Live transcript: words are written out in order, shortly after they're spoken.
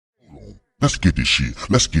Let's get this shit.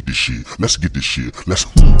 Let's get this shit. Let's get this shit. Let's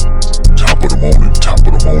top of the morning, top of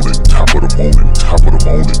the morning, top of the morning, top of the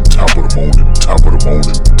morning, top of the morning, top of the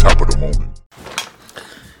morning, top of the morning.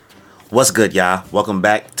 What's good, y'all? Welcome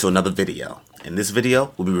back to another video. In this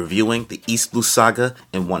video, we'll be reviewing the East Blue Saga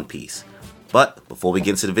in One Piece. But before we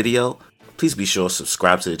get into the video, please be sure to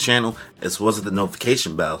subscribe to the channel as well as the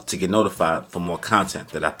notification bell to get notified for more content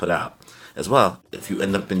that I put out. As well, if you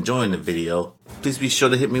end up enjoying the video, please be sure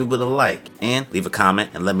to hit me with a like and leave a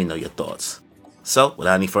comment and let me know your thoughts. So,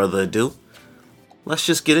 without any further ado, let's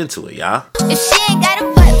just get into it, y'all. If she ain't got a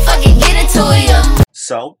butt, fucking get into it, yo.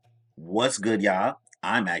 So, what's good, y'all?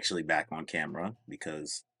 I'm actually back on camera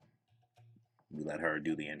because we let her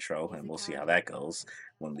do the intro, and we'll see how that goes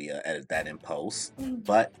when we edit that in post.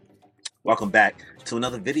 But welcome back to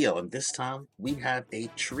another video, and this time we have a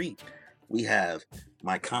treat. We have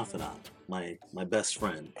my confidant, my best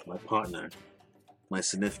friend, my partner, my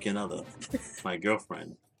significant other, my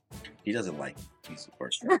girlfriend. She doesn't like these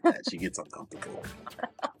words like that. She gets uncomfortable.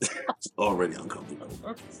 It's already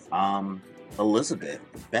uncomfortable. Elizabeth,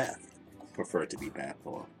 Beth, prefer to be Beth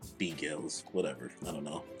or B Gills, whatever. I don't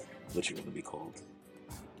know what you're gonna be called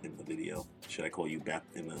in the video. Should I call you Beth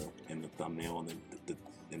in the thumbnail and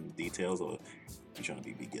in the details, or you trying to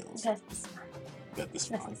be B Gills? Beth is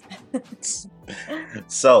fine.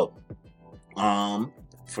 So,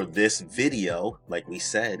 for this video, like we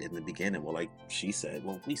said in the beginning, well, like she said,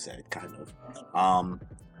 well, we said kind of,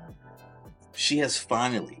 she has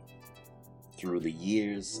finally, through the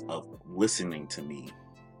years of listening to me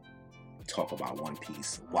talk about One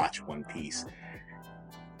Piece, watch One Piece,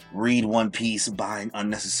 read One Piece, buy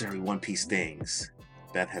unnecessary One Piece things,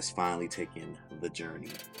 Beth has finally taken the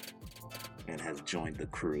journey and has joined the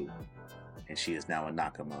crew, and she is now a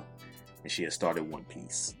Nakama, and she has started One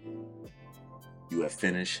Piece. You have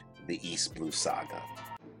finished the East Blue Saga.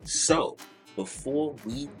 So, before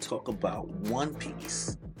we talk about One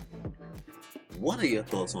Piece, what are your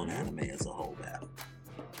thoughts on anime as a whole, Beth?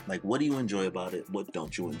 Like, what do you enjoy about it? What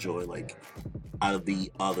don't you enjoy, like, out of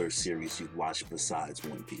the other series you've watched besides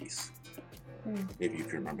One Piece? If you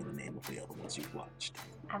can remember the name of the other ones you've watched.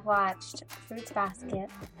 I've watched Fruits Basket.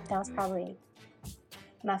 That was probably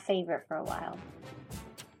my favorite for a while.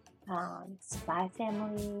 Spy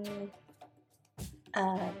Family,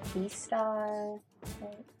 Beastar.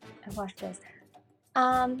 I've watched those.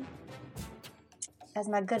 As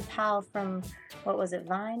my good pal from, what was it,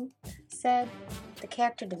 Vine said, the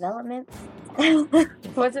character development.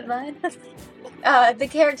 Was it Vine? The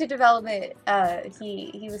character development,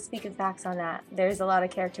 he was speaking facts on that. There's a lot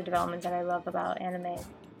of character development that I love about anime.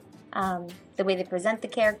 The way they present the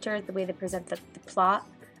characters, the way they present the plot.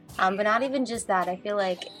 But not even just that. I feel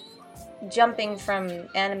like jumping from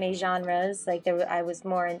anime genres, like I was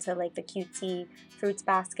more into like the cutesy Fruits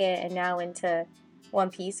Basket and now into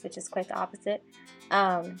One Piece, which is quite the opposite.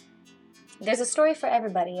 There's a story for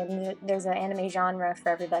everybody, and there's an anime genre for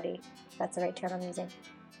everybody. That's the right term I'm using.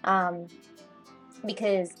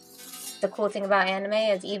 Because the cool thing about anime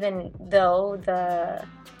is, even though the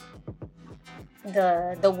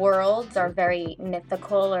worlds are very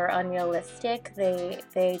mythical or unrealistic,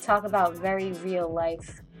 they talk about very real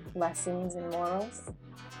life lessons and morals.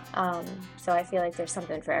 So I feel like there's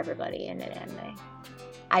something for everybody in an anime.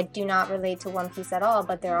 I do not relate to One Piece at all,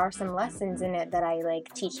 but there are some lessons in it that I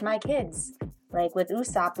like teach my kids. Like with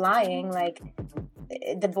Usopp lying, like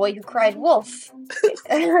the boy who cried wolf,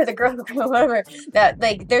 or the girl who cried whatever. That,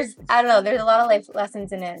 like, there's, I don't know, there's a lot of life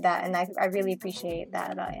lessons in it that, and I really appreciate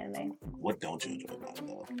that about anime. What don't you enjoy about it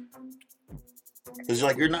though? Because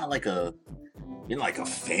you're not like a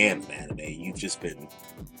fan of anime. You've just been,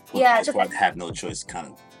 have no choice, kind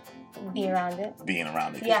of being around it.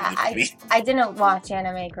 Yeah, I didn't watch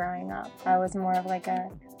anime growing up. I was more of like a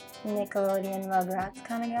Nickelodeon Rugrats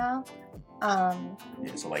kind of gal.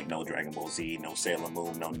 Yeah, so like no Dragon Ball Z, no Sailor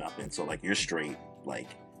Moon, no nothing. So like you're straight, like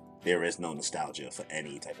there is no nostalgia for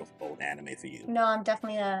any type of old anime for you. No, I'm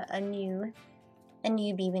definitely a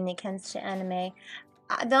newbie when it comes to anime.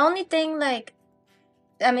 The only thing, like,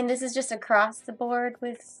 I mean, this is just across the board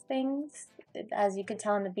with things. As you could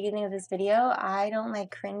tell in the beginning of this video, I don't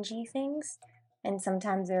like cringy things. And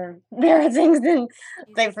sometimes there are things in,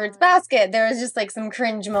 like, Fruits Basket. There was just, like, some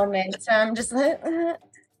cringe moments. So I'm just like,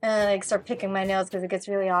 and I, like, start picking my nails because it gets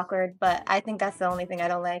really awkward. But I think that's the only thing I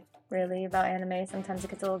don't like, really, about anime. Sometimes it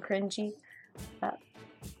gets a little cringy. But.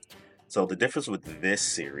 So the difference with this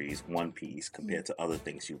series, One Piece, compared to other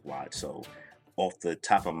things you've watched. So off the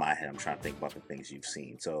top of my head, I'm trying to think about the things you've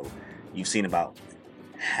seen. So you've seen about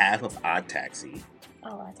half of Odd Taxi,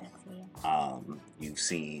 Oh, that's actually.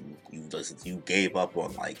 You gave up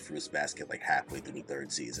on like Fruits Basket like halfway through the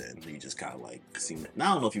third season. You just kind of like seemed.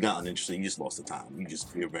 Now, I don't know if you got uninterested. You just lost the time.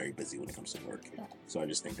 You're very busy when it comes to work. Yeah. So I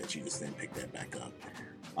just think that you just didn't pick that back up.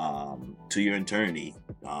 To Your Eternity,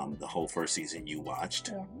 the whole first season you watched,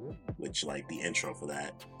 Yeah. which like the intro for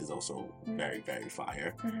that is also very, very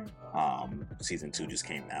fire. Mm-hmm. Season 2 just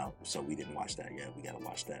came out, so we didn't watch that yet. We gotta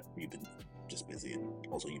watch that. You've been just busy, and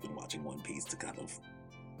also you've been watching One Piece to kind of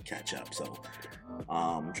catch up. So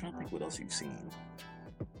I'm trying to think what else you've seen.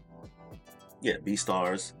 Yeah,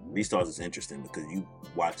 Beastars. Beastars is interesting because you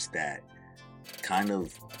watched that kind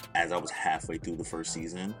of as I was halfway through the first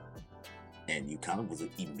season, and you kind of was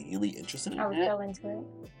immediately interested in I was it. so into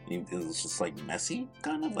it. It was just like messy,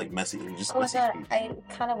 kind of like messy. It was just Oh, messy. I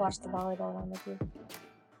kind of watched the volleyball one with you.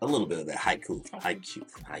 A little bit of that haiku.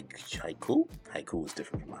 Haiku is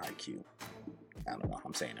different from a haiku. I don't know.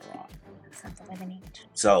 I'm saying it wrong. Something like an age.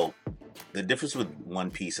 So, the difference with One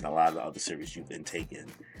Piece and a lot of the other series you've been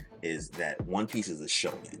taking is that One Piece is a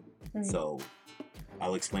shonen. Mm-hmm. So,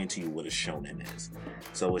 I'll explain to you what a shonen is.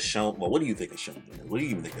 So, well, what do you think a shonen is? What do you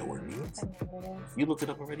even think that word means? I know what it is. You looked it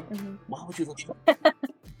up already? Mm-hmm. Why would you look it up?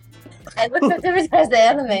 I looked up different types of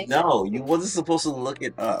anime. No, you wasn't supposed to look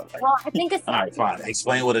it up. Well, I think it's. Alright, fine.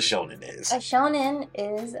 Explain what a shonen is. A shonen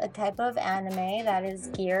is a type of anime that is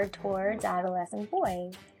geared towards adolescent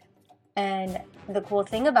boys. And the cool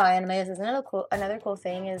thing about anime is another cool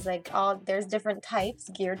thing is like there's different types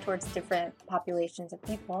geared towards different populations of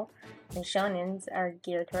people, and shonens are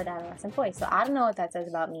geared toward adolescent boys. So I don't know what that says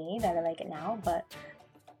about me that I like it now, but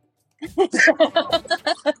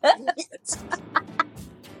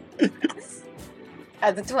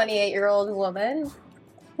as a 28-year-old woman.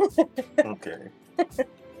 Okay.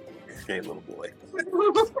 Okay, little boy.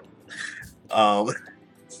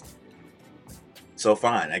 So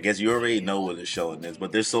fine, I guess you already know what a shonen is,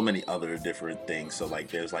 but there's so many other different things. So like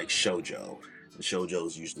there's like shoujo. The shoujo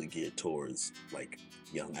is usually geared towards like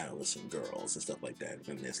young adolescent girls and stuff like that.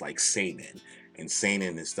 And there's like seinen. And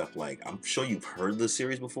seinen is stuff like, I'm sure you've heard the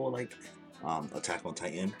series before, like Attack on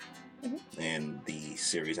Titan. Mm-hmm. And the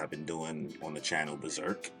series I've been doing on the channel,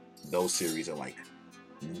 Berserk. Those series are like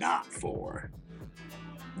not for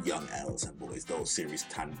young adolescent boys. Those series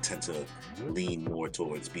tend to lean more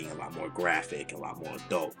towards being a lot more graphic, a lot more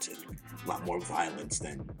adult, and a lot more violence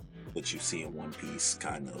than what you see in One Piece.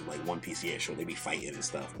 Kind of like One Piece, yeah, sure, they be fighting and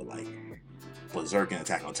stuff, but like Berserk and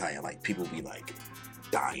Attack on Titan, like people be like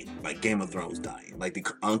dying, like Game of Thrones dying. Like the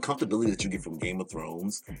uncomfortability that you get from Game of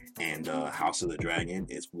Thrones and House of the Dragon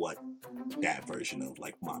is what that version of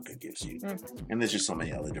like manga gives you. And there's just so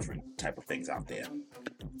many other different type of things out there.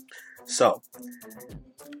 So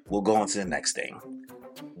we'll go on to the next thing.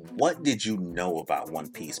 What did you know about One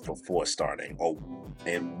Piece before starting?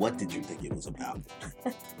 And what did you think it was about?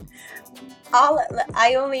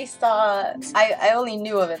 I only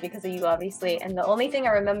knew of it because of you, obviously, and the only thing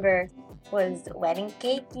I remember was wedding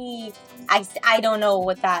cakey. I don't know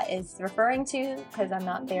what that is referring to because I'm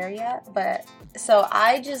not there yet, but so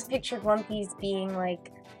I just pictured One Piece being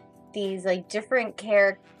like these like different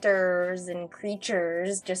characters and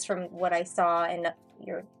creatures just from what I saw in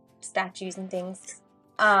your statues and things.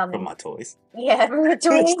 From my toys. Yeah, from the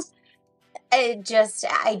toys. I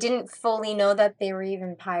didn't fully know that they were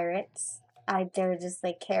even pirates. They're just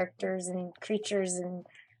like characters and creatures and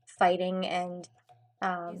fighting and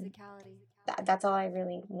that's all I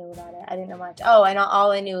really knew about it. I didn't know much. Oh, and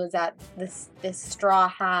all I knew was that this straw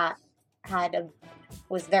hat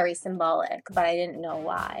was very symbolic, but I didn't know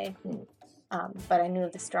why. But I knew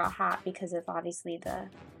of the straw hat because of obviously the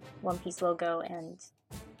One Piece logo and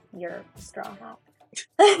your straw hat.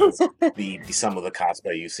 Some of the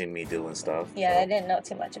cosplay you've seen me do and stuff. Yeah, so. I didn't know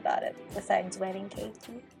too much about it besides wedding cake.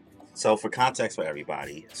 So for context for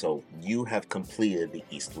everybody, so you have completed the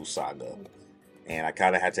East Blue Saga, and I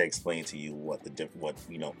kind of had to explain to you what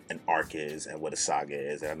an arc is and what a saga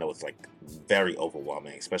is, and I know it's like very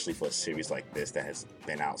overwhelming, especially for a series like this that has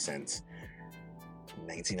been out since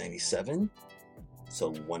 1997.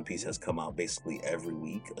 So One Piece has come out basically every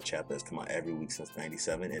week. A chapter has come out every week since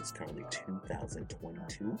 97. It's currently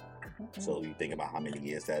 2022. So you think about how many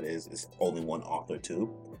years that is. It's only one author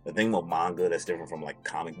too. The thing with manga that's different from like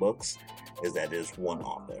comic books is that there's one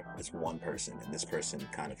author. It's one person. And this person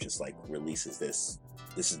kind of just like releases this.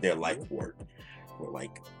 This is their life work. Where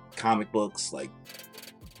like comic books, like,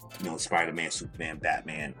 Spider-Man, Superman,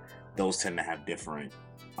 Batman, those tend to have different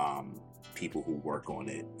people who work on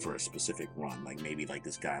it for a specific run. Like maybe like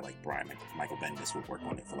this guy like Michael Bendis will work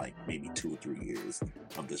on it for like maybe 2 or 3 years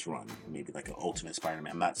of this run. Maybe like an Ultimate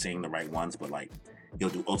Spider-Man. I'm not saying the right ones, but like he'll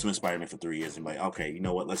do Ultimate Spider-Man for 3 years and be like, okay, you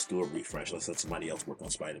know what? Let's do a refresh. Let's let somebody else work on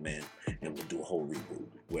Spider-Man, and we'll do a whole reboot.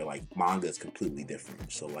 Where like manga is completely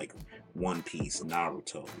different. So like One Piece,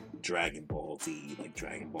 Naruto, Dragon Ball Z, like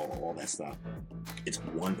Dragon Ball, all that stuff. It's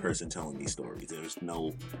one person telling these stories. There's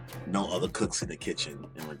no other cooks in the kitchen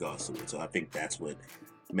in regards to it. So I think that's what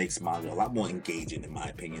makes manga a lot more engaging, in my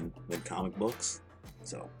opinion, than comic books.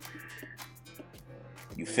 So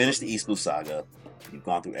you finished the East Blue Saga. You've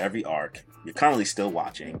gone through every arc. You're currently still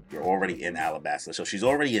watching. You're already in Alabasta. So she's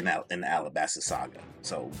already in the Alabasta Saga.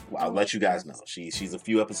 So I'll let you guys know. She's a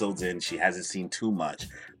few episodes in. She hasn't seen too much,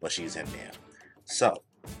 but she's in there. So,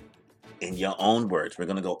 in your own words, we're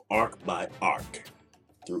going to go arc by arc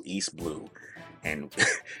through East Blue. And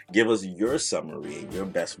give us your summary and your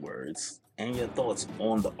best words and your thoughts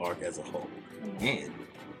on the arc as a whole. And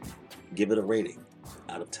give it a rating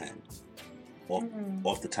out of 10.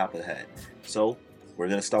 Off the top of the head. So, we're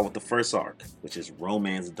going to start with the first arc, which is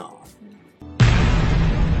Romance Dawn.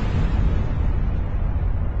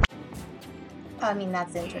 I mean,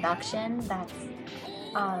 that's the introduction. That's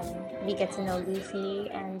we get to know Luffy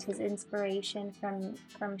and his inspiration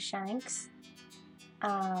from Shanks.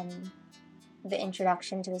 The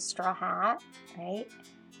introduction to the Straw Hat, right?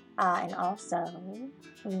 And also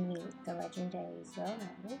we meet the legendary Zoro.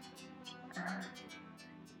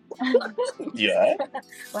 Yeah.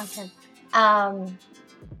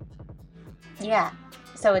 Yeah.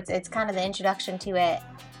 So it's kind of the introduction to it.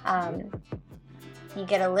 You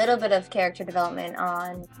get a little bit of character development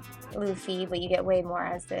on Luffy, but you get way more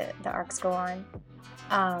as the arcs go on.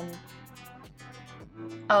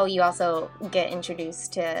 You also get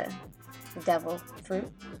introduced to the devil fruit,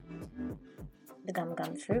 the gum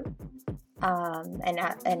fruit, and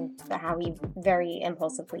how he very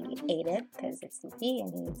impulsively ate it because it's Luffy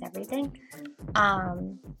and he eats everything.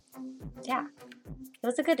 Yeah, it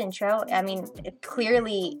was a good intro. I mean,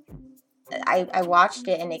 clearly, I watched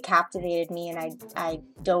it and it captivated me, and I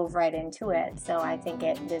dove right into it. So I think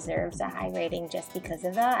it deserves a high rating just because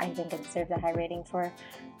of that. I think it deserves a high rating for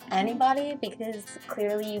anybody because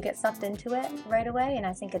clearly you get sucked into it right away, and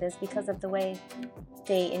I think it is because of the way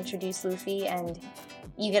they introduce Luffy, and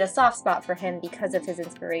you get a soft spot for him because of his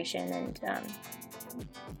inspiration and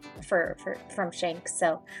from Shanks.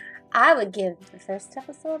 So I would give the first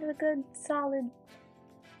episode a good solid.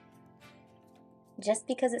 Just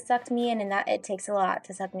because it sucked me in, and that it takes a lot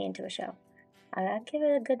to suck me into a show. I'd give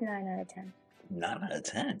it a good 9 out of 10. 9 out of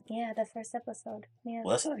 10? Yeah, the first episode. Yeah.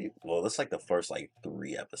 Well, that's like the first like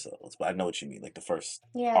 3 episodes, but I know what you mean. Like the first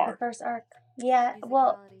arc. The first arc. Yeah,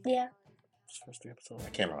 well, yeah. First 3 episodes? I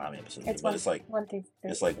can't remember how many episodes it's but it's like 1 through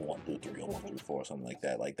 3. It's like 1 through 3 or 1 through 4 or something like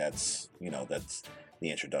that. Like that's, that's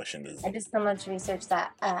the introduction. I did so much research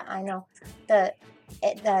that I know the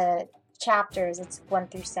chapters, it's 1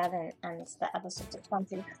 through 7, and the episodes it's 1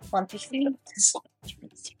 through 3.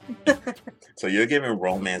 So you're giving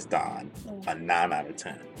Romance Dawn a 9 out of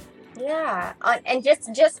 10. Yeah, and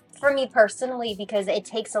just for me personally, because it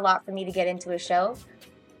takes a lot for me to get into a show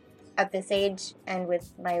at this age and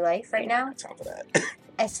with my life right now. On top of that.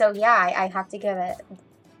 And so yeah, I have to give it.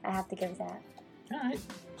 I have to give that. All right.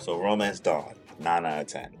 So Romance Dawn, 9 out of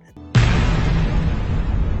 10.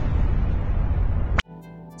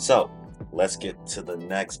 So let's get to the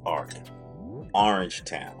next arc, Orange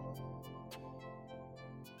Town.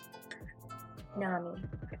 Nami.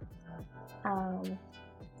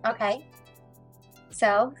 Okay.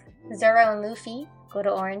 So Zoro and Luffy go to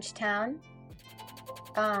Orange Town.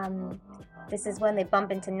 This is when they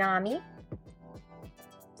bump into Nami.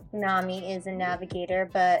 Nami is a navigator,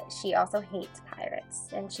 but she also hates pirates,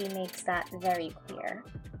 and she makes that very clear.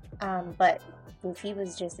 But Luffy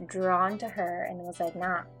was just drawn to her and was like,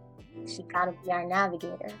 nah, she gotta be our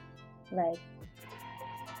navigator. Like,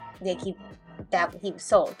 he was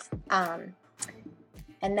sold.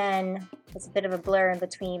 And then it's a bit of a blur in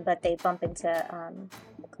between, but they bump into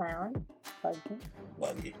the clown,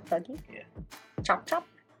 Buggy. Yeah. Chop chop.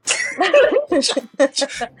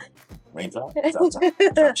 Raindrop.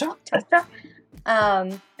 Chop.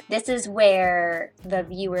 This is where the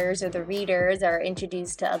viewers or the readers are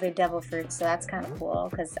introduced to other devil fruits, so that's kind of cool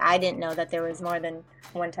because I didn't know that there was more than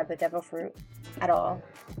one type of devil fruit at all.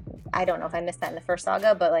 I don't know if I missed that in the first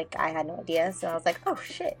saga, but like I had no idea, so I was like, oh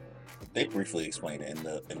shit. They briefly explained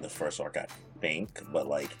it in the first arc, I think, but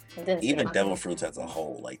like even devil fruits as a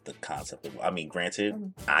whole, like the concept of, I mean,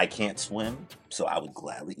 granted, I can't swim, so I would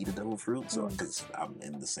gladly eat a devil fruit, so because I'm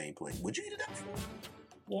in the same place. Would you eat a devil fruit?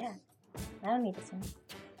 Yeah, I don't need to swim.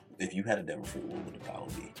 If you had a devil fruit, what would the power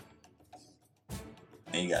be?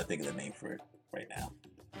 And you gotta think of the name for it right now.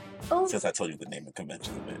 Oh. Since I told you the name of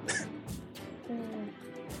convention of it.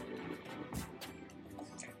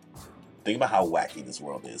 Think about how wacky this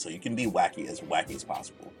world is. So you can be wacky as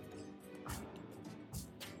possible.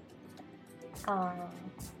 I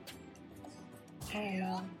don't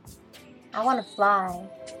know. I want to fly.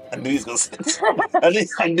 I knew he was gonna say.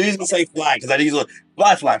 I knew he was gonna say fly because I knew he was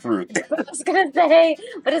gonna fly fruit. I was gonna say,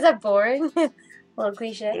 but is that boring? A little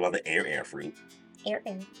cliche. What about the air fruit? Air.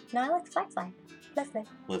 No, I like fly. Let's say.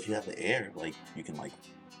 Well, if you have the air, like you can like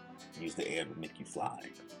use the air to make you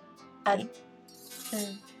fly.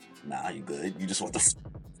 Nah, you good. You just want the.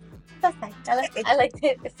 That's fine. I like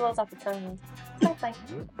it. It flows off the tongue. Fly.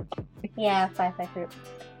 Yeah, fly fruit.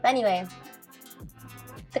 But anyway,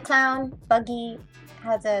 the clown Buggy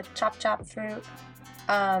has a chop fruit.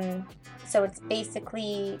 So it's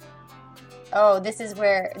basically. Oh, this is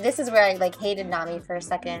where I like hated Nami for a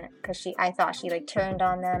second because I thought she like turned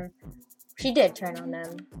on them. She did turn on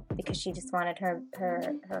them because she just wanted her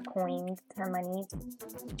coins, her money.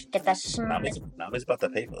 Get that Nami's about the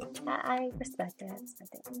paper. I respect it.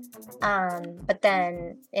 But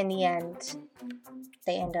then in the end,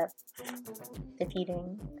 they end up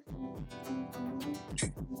defeating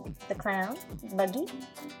the clown, Buggy.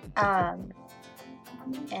 And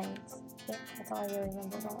yeah, that's all I really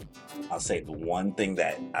remember about. I'll say the one thing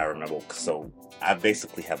that I remember. So I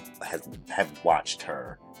basically have watched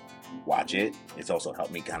her watch it. It's also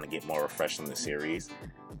helped me kind of get more refreshed in the series.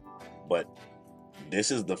 But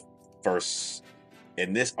this is the first,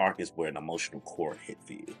 in this arc is where an emotional chord hit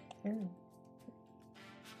for you.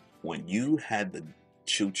 When you had the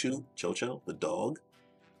Chocho, the dog,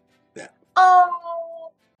 that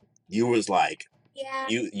you was like, yeah,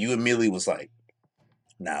 you immediately was like,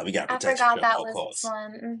 nah, we got to protect I forgot you at that all was costs. this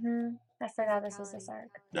one. I forgot this was this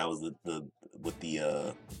arc. That was the with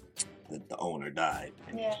the owner died.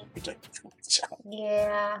 And Yeah. protected the child.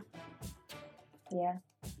 Yeah.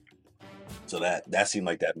 So that seemed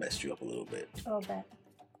like that messed you up a little bit. A little bit.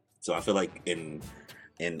 So I feel like in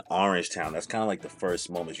Orange Town, that's kind of like the first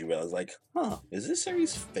moment you realize, like, huh, is this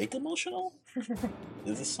series fake emotional?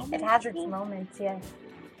 Is this something? It has its moments, yeah.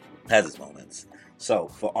 Has its moments. So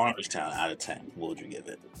for Orange Town, out of 10, what would you give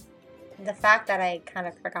it? The fact that I kind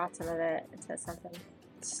of forgot some of it says something.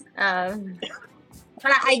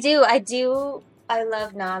 But I do. I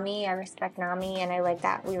love Nami. I respect Nami, and I like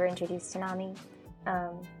that we were introduced to Nami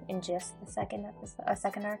in just the second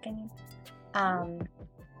arc.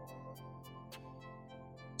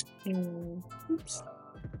 Oops.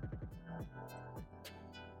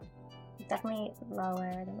 Definitely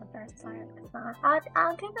lower than the first arc.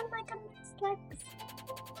 I'll give it like a mixed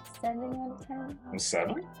 7 out of 10.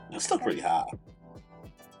 7? That's still pretty high.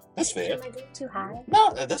 That's fair. Am I doing too high?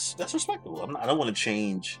 No, that's respectable. I don't want to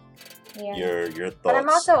change your thoughts. But I'm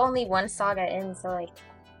also only one saga in, so like.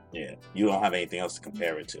 Yeah, you don't have anything else to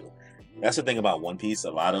compare it to. That's the thing about One Piece.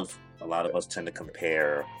 A lot of us tend to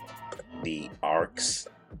compare the arcs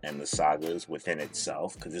and the sagas within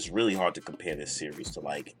itself because it's really hard to compare this series to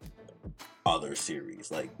like other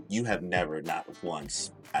series. Like you have never, not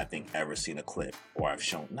once, I think, ever seen a clip, or I've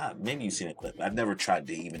shown. Maybe you've seen a clip. I've never tried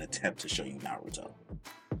to even attempt to show you Naruto.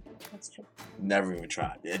 That's true. Never even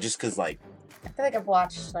tried. Just because, like, I feel like I've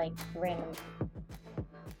watched like random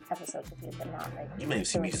episodes with you, but not like. You may have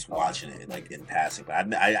seen me just watching it like in passing,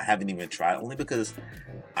 but I haven't even tried. Only because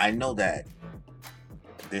I know that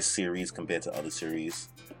this series compared to other series,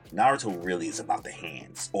 Naruto really is about the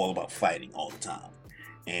hands, all about fighting all the time.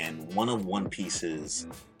 And one of One Piece's,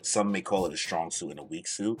 some may call it a strong suit and a weak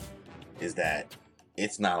suit, is that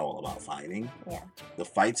it's not all about fighting. Yeah. The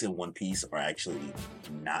fights in One Piece are actually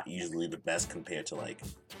not usually the best compared to like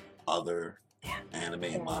other anime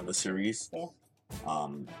and manga series. Yeah.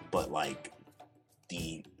 But like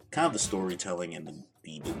the kind of the storytelling and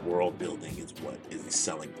the world building is what is the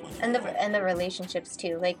selling point. And the relationships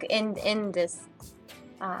too. Like in this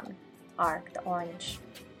arc, the Orange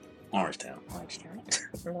Town.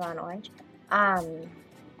 Milan Orange.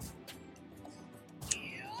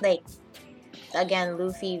 Like again,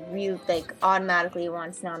 Luffy really like automatically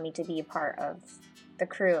wants Nami to be a part of the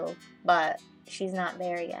crew, but she's not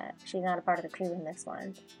there yet. She's not a part of the crew in this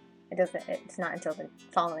one. It's not until the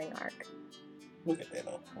following arc. We'll get there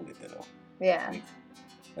though. Yeah.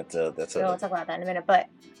 We'll talk about that in a minute. But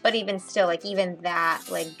even still, like even that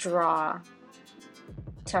like draw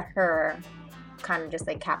to her kind of just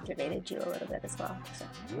like captivated you a little bit as well. So.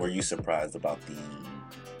 Were you surprised about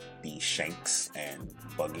the Shanks and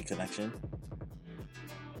Buggy connection?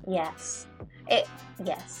 Yes.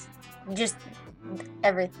 Yes. Just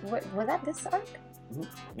was that this arc?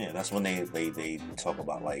 Yeah, that's when they talk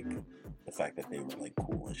about like the fact that they were like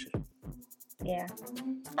cool and shit. Yeah.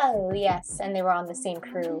 Oh yes, and they were on the same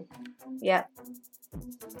crew. Yep.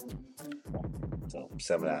 So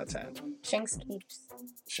 7 out of 10. Shanks keeps.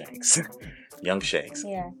 Shanks, young Shanks.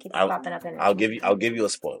 Yeah, keeps I'll- popping up in it. I'll give you a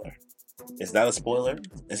spoiler. It's not a spoiler.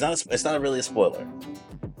 It's not really a spoiler.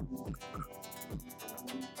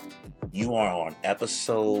 You are on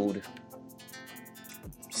episode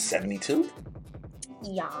 72.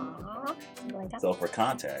 Yeah. Something like that. So for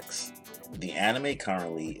context, the anime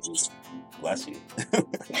currently is, bless you.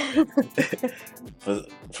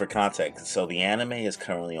 for context, so the anime is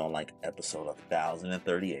currently on like episode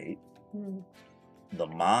 1038. Mm. The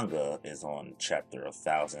manga is on chapter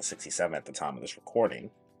 1067 at the time of this recording.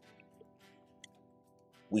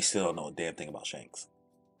 We still don't know a damn thing about Shanks.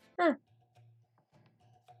 Hmm.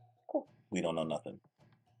 Cool. We don't know nothing.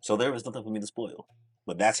 So there is nothing for me to spoil.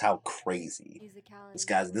 But that's how crazy this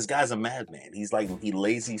guy's a madman. He's like, he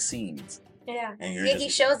lazy seeds. Yeah. And you're Yeah, just, he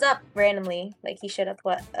shows up randomly. Like he showed up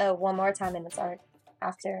one more time in this arc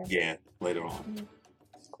after. yeah, later on. Mhm.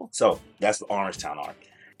 Cool. So that's the Orange Town arc.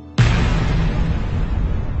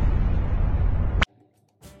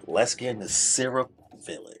 Let's get into Syrup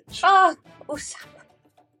Village. Oh, Usopp.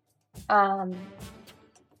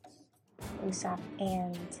 Usopp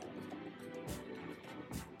and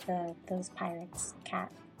those pirates,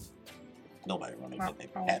 Nobody remembers Cat- that name.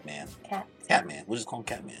 Cat- Catman. Cat. Catman. We'll just call him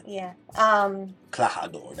Catman. Yeah.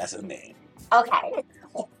 Klahadore. That's his name. Okay.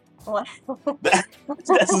 What?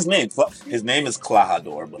 That's his name. His name is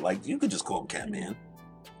Klahadore, but like you could just call him Catman.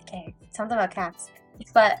 Okay. Something about cats.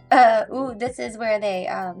 But this is where they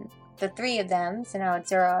the three of them, so now it's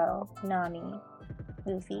Zoro, Nami,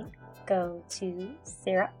 Luffy, go to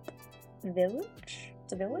Syrup Village.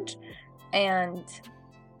 It's a village. And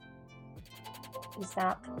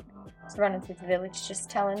Usopp is running through the village just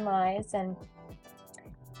telling lies, and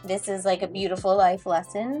this is like a beautiful life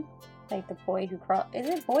lesson. Like the boy who cried, is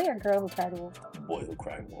it boy or girl who cried wolf? Boy who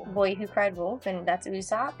cried wolf. Boy who cried wolf, and that's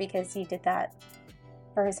Usopp because he did that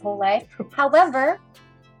for his whole life. However,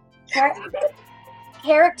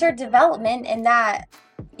 character development in that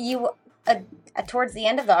you towards the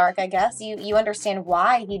end of the arc, I guess you understand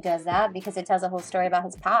why he does that because it tells a whole story about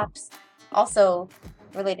his pops, also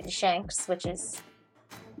related to Shanks, which is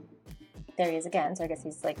there he is again. So I guess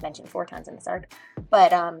he's like mentioned 4 times in this arc,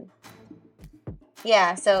 but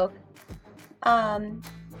yeah. So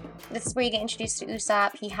this is where you get introduced to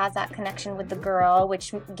Usopp. He has that connection with the girl,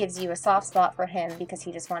 which gives you a soft spot for him because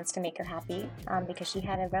he just wants to make her happy because she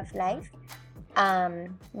had a rough life.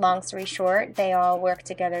 Long story short, they all work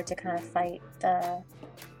together to kind of fight the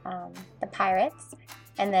pirates.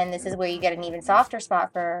 And then this is where you get an even softer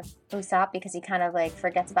spot for Usopp because he kind of like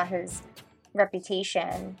forgets about his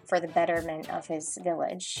reputation for the betterment of his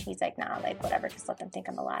village. He's like, nah, like whatever, just let them think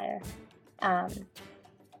I'm a liar.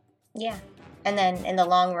 Yeah. And then in the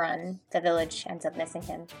long run, the village ends up missing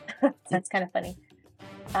him. So that's kind of funny.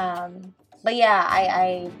 But yeah,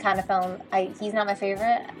 I kind of found he's not my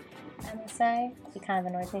favorite, I must say. He kind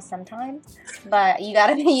of annoys me sometimes. But you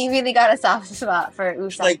really got a soft spot for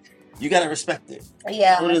Usopp. Like, you gotta respect it.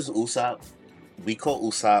 Yeah. What is Usopp? We call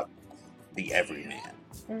Usopp the everyman.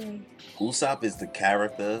 Mm. Usopp is the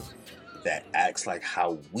character that acts like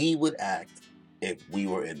how we would act if we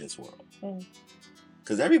were in this world.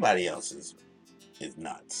 Because everybody else is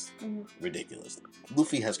nuts. Ridiculous.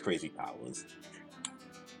 Luffy has crazy powers.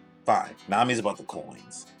 Fine. Nami's about the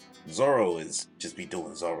coins. Zoro is just be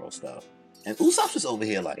doing Zoro stuff. And Usopp's just over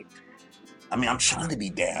here like, I mean, I'm trying to be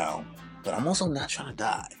down, but I'm also not trying to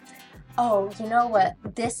die. Oh, you know what?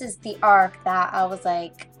 This is the arc that I was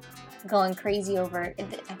like going crazy over.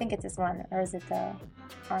 I think it's this one, or is it the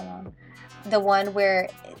Harlem? The one where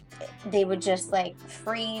they would just like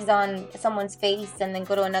freeze on someone's face and then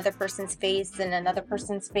go to another person's face and another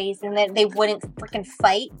person's face, and then they wouldn't freaking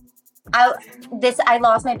fight. I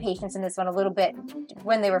lost my patience in this one a little bit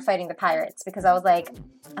when they were fighting the pirates because I was like,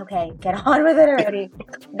 okay, get on with it already.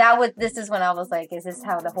 This is when I was like, is this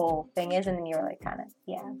how the whole thing is? And then you were like, kind of,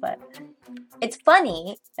 yeah, but it's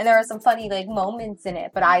funny and there are some funny like moments in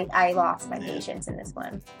it, but I lost my patience in this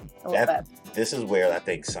one a little bit. This is where I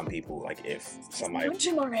think some people, like, if somebody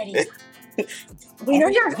Him already. We know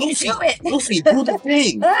you're gonna do it. Luffy, do the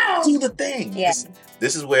thing. Do the thing. Yeah.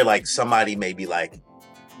 This is where like somebody may be like,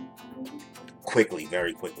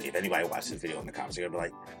 very quickly, if anybody watches this video in the comments, they're gonna be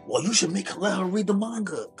like, well, you should let her read the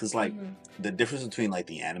manga. Because like the difference between like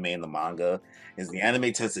the anime and the manga is the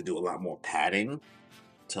anime tends to do a lot more padding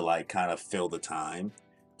to like kind of fill the time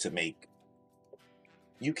to make.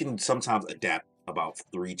 You can sometimes adapt about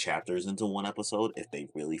 3 chapters into one episode if they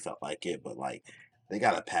really felt like it, but like they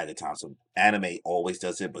gotta pad the time. So anime always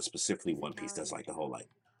does it, but specifically One Piece does like the whole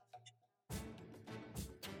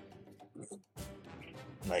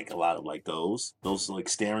like a lot of like those like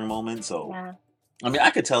staring moments. So Yeah. I mean,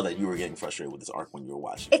 I could tell that you were getting frustrated with this arc when you were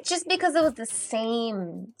watching. It's just because it was the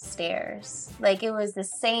same stairs. Like, it was the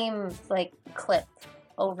same, like, clip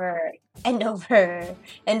over and over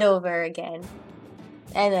and over again.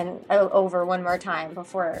 And then over one more time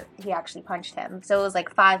before he actually punched him. So it was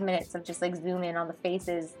like 5 minutes of just, like, zoom in on the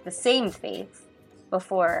faces, the same face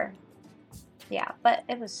before. Yeah, but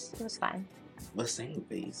it was fine. The same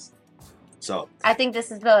face. So I think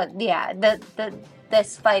this is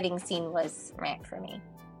this fighting scene was ranked for me.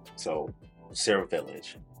 So, Sarah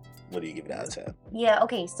Village, what do you give it out of 10? Yeah,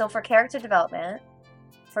 okay, so for character development,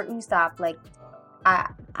 for Usopp, like,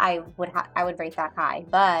 I would rate that high,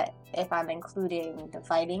 but if I'm including the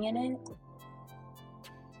fighting in it,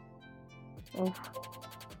 oof,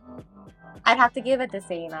 I'd have to give it the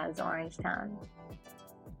same as Orange Town.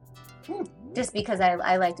 Just because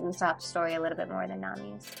I liked Usopp's story a little bit more than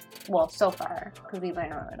Nami's. Well, so far, because we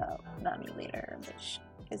learn about Nami later, which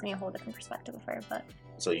gives me a whole different perspective of her, but...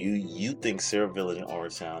 So you think Sarah Village and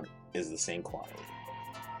Orange Town is the same quality?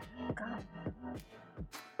 Oh, God.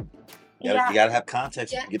 You gotta have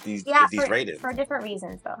context to get these rated. For different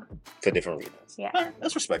reasons, though. For different reasons. Yeah.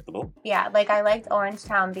 That's respectable. Yeah, like, I liked Orange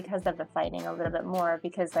Town because of the fighting a little bit more,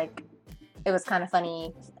 because, like, it was kind of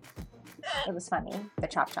funny. It was funny, the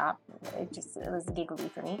chop. It was giggly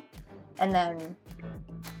for me. And then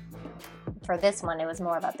for this one, it was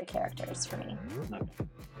more about the characters for me. Okay.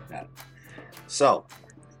 Yeah. So,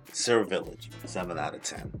 Sarah Village, 7 out of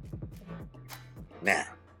 10. Now,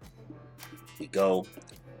 we go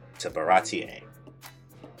to Baratier.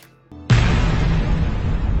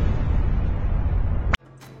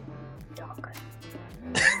 Dog.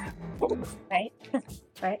 Right?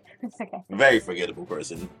 Right? Okay. Very forgettable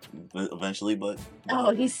person eventually, but...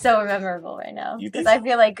 Oh, he's so memorable right now. You Because think I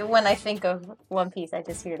feel like when I think of One Piece, I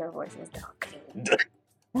just hear their voices.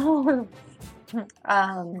 Dog.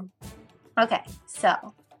 Okay, so...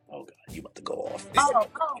 Oh god, you about to go off.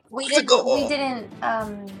 We To go on. didn't,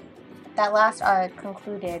 that last arc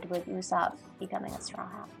concluded with Usopp becoming a Straw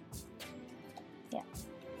Hat. Yeah.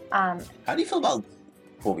 How do you feel about...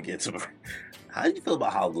 Before we get to... How do you feel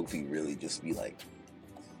about how Luffy really just be like...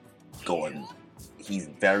 going... He's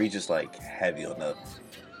very just like heavy on the...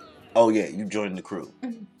 Oh yeah, you joined the crew.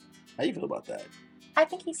 Mhm. How do you feel about that? I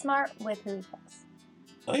think he's smart with who he picks.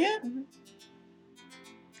 Oh yeah? Mhm.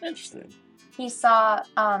 Interesting. He saw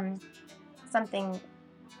something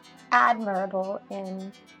admirable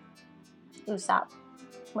in Usopp,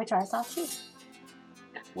 which I saw too.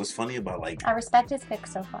 What's funny about like... I respect his pick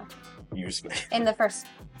so far. You respect... In the first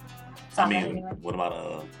I Saga, mean, anyway. what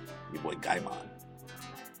about your boy Gaimon?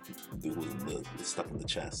 Dude with the stuff in the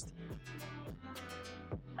chest.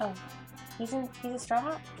 Oh, he's a Straw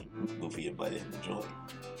Hat? Luffy invited him to join.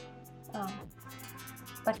 Oh.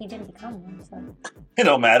 But he didn't become one, so... It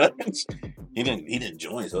don't matter. He didn't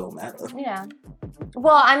join, so it don't matter. Yeah.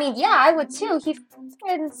 Well, I mean, yeah, I would too. He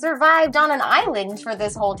fucking survived on an island for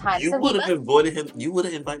this whole time. You so would have invited him. You would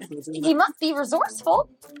have invited him to he must be resourceful.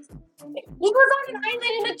 He was on an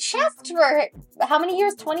island in a chest for how many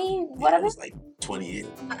years? 20, whatever? It was like 20 years.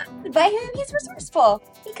 By him, he's resourceful.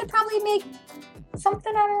 He could probably make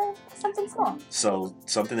something out of something small. So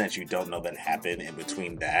something that you don't know that happened in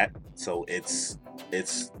between that. So it's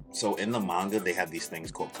so in the manga they have these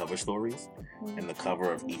things called cover stories. In the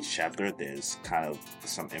cover of each chapter, there's kind of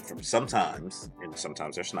some information. Sometimes, and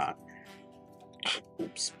sometimes there's not.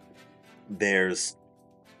 Oops. There's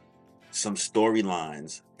some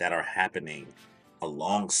storylines that are happening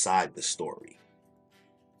alongside the story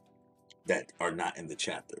that are not in the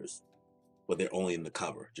chapters, but they're only in the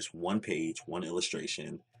cover. Just one page, one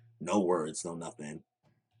illustration, no words, no nothing.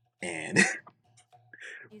 And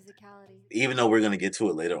even though we're going to get to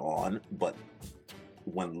it later on, but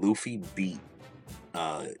when Luffy beat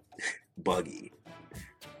Buggy,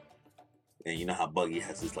 and you know how Buggy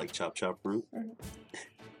has this like chop root,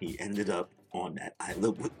 he ended up on that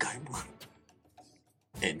island with Gaimon,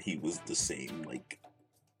 and he was the same like...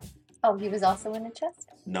 Oh, he was also in the chest?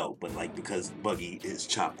 No, but like because Buggy is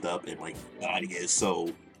chopped up and like body is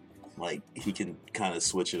so like he can kind of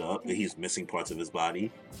switch it up, but he's missing parts of his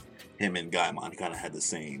body. Him and Gaimon kind of had the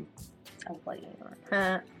same. Oh, buddy.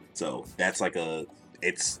 So that's like a...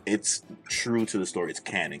 It's true to the story. It's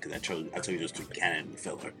canon because I told you there's two canon and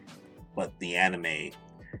filler. But the anime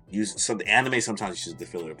sometimes uses the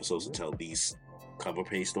filler episodes to tell these cover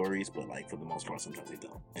page stories, but like for the most part sometimes they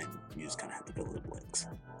don't, and you just kind of have to fill in the blanks.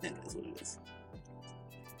 And it is what it is.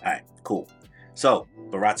 All right, cool. So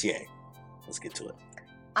Baratier, Let's get to it.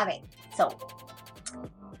 Okay, so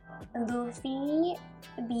Luffy,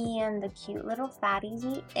 being the cute little fatty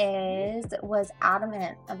he is, was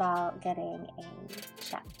adamant about getting a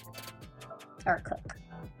chef or cook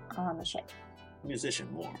on the ship.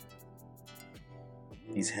 Musician more.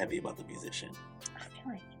 He's heavy about the musician. I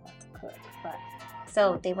feel like he wants to cook, but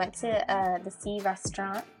so they went to the sea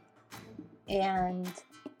restaurant and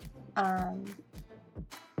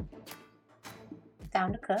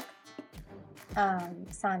found a cook,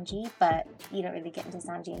 Sanji, but you don't really get into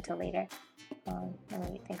Sanji until later. Let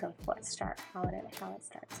me think of how it starts.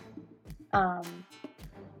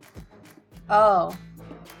 Oh,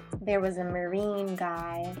 there was a marine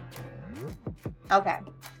guy. Okay,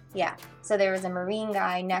 yeah. So there was a marine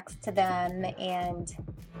guy next to them, and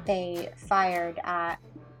they fired at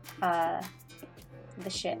the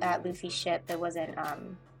ship, at Luffy's ship. It wasn't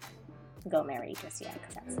Go Mary just yet,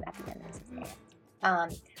 because that's at the end of this game.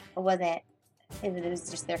 It wasn't. It was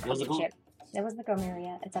just their company ship. It wasn't the Go Mary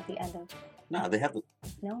yet. It's at the end of. No, they have the.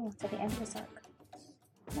 No, it's at the end of this arc.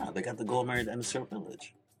 No, they got the Gold Mary at the end of Syrup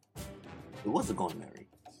Village. It was the Gold Mary,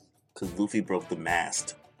 because Luffy broke the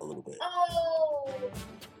mast a little bit. Oh.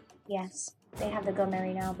 Yes, they have the Go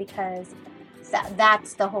Mary now because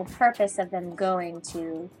that's the whole purpose of them going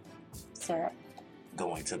to Syrup.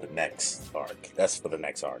 Going to the next arc. That's for the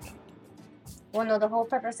next arc. Well, no, the whole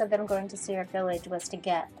purpose of them going to Syrup Village was to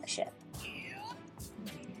get a ship.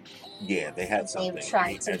 Yeah, they had something. They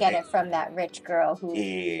tried to get it from that rich girl who...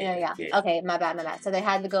 Yeah. Okay, my bad. So they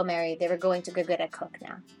had the Go Mary. They were going to go get a cook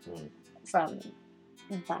now. From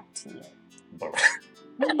Batier.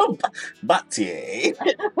 Batier.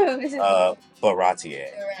 Baratier.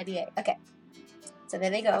 Baratier. Okay. So there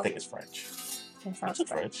they go. I think it's French. It sounds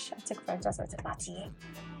French. I took French. That's why I said Batier.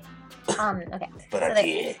 Okay.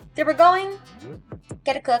 Baratier. So they were going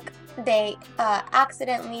get a cook. They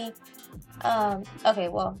accidentally... okay,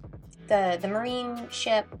 well... The marine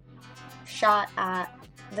ship shot at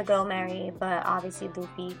the Go Mary, but obviously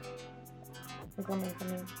Luffy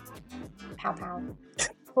pow pow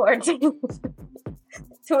towards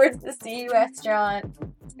the sea restaurant,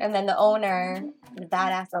 and then the owner, the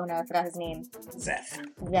badass owner, I forgot his name, Zeph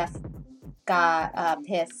got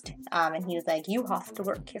pissed, and he was like, "You have to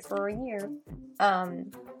work here for a year."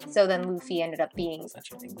 So then Luffy ended up being. Is that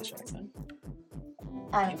your English accent?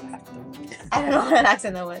 I don't know what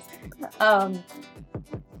accent that was.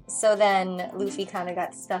 So then Luffy kind of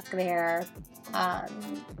got stuck there,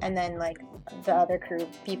 and then like the other crew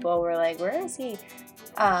people were like, "Where is he?"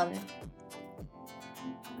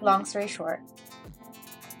 Long story short,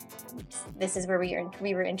 this is where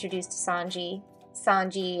we were introduced to Sanji.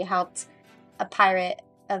 Sanji helped a pirate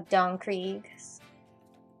of Don Krieg's,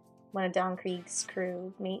 one of Don Krieg's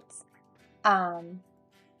crew mates.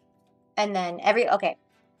 And then okay,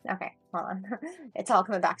 hold on. It's all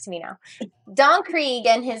coming back to me now. Don Krieg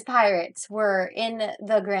and his pirates were in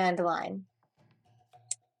the Grand Line.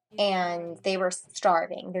 And they were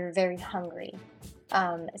starving. They were very hungry.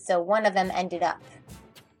 So one of them ended up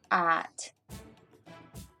at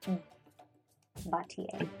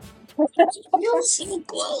Batier. You're so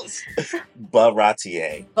close.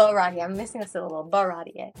 Baratier. I'm missing a syllable.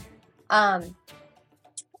 Baratier.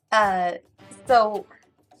 So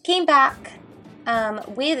came back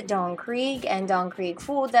with Don Krieg, and Don Krieg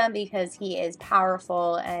fooled them because he is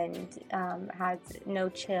powerful and has no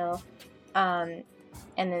chill, and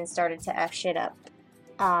then started to F shit up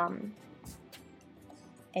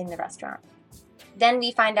in the restaurant. Then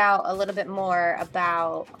we find out a little bit more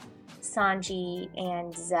about Sanji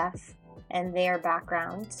and Zeph and their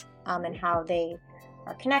backgrounds, and how they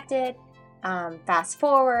are connected. Fast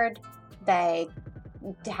forward, they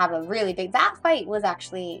have a really big... That fight was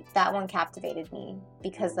actually... That one captivated me.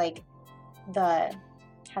 Because, like, the...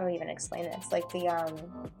 How do I even explain this? Like, the,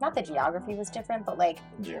 not the geography was different, but, like...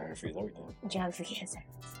 Geography is everything. Geography is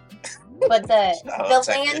everything. But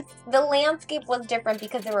the landscape was different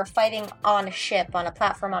because they were fighting on a ship, on a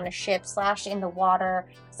platform on a ship, / in the water.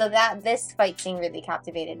 So this fight scene really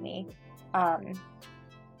captivated me.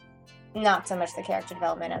 Not so much the character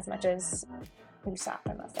development as much as Usopp,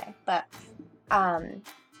 I must say. But...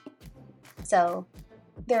 so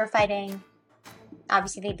they were fighting.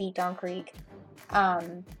 Obviously they beat Don Krieg,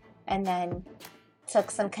 and then took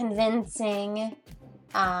some convincing,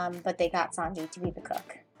 but they got Sanji to be the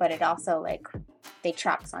cook. But it also, like, they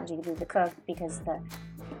trapped Sanji to be the cook because the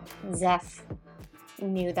Zeph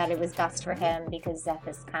knew that it was best for him because Zeph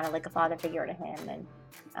is kind of like a father figure to him. And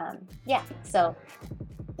yeah, so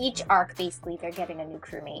each arc, basically, they're getting a new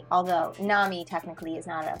crewmate. Although Nami technically is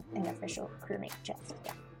not an official crewmate just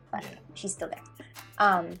yet. but Yeah. she's still there.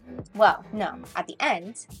 Well, no, at the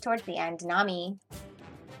end, towards the end, Nami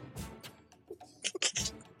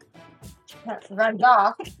runs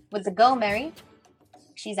off with the Go Mary.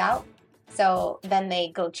 She's out. So then they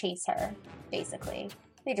go chase her, basically.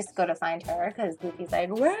 They just go to find her because Luffy's like,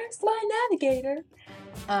 where's my navigator?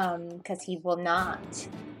 Because he will not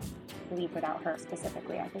leave without her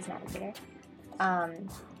specifically as his navigator.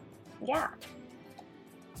 Yeah.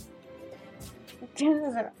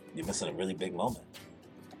 You're missing a really big moment.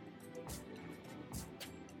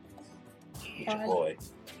 With your boy.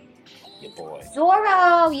 Your boy.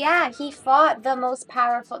 Zoro, yeah, he fought the most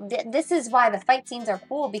powerful. This is why the fight scenes are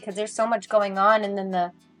cool because there's so much going on, and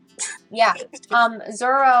then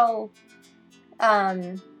Zoro,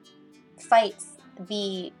 fights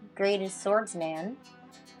the greatest swordsman,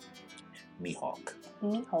 Mihawk.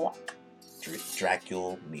 Mihawk.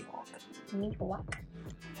 Mihawk. Mihawk.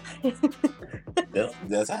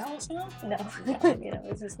 That's how it sounds? No,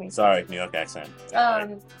 it's just me. Sorry, New York accent.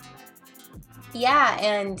 Yeah,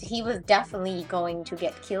 and he was definitely going to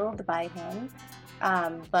get killed by him.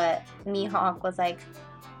 But Mihawk was like,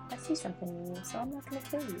 I see something in you, so I'm not going to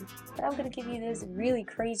kill you. But I'm going to give you this really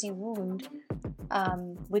crazy wound,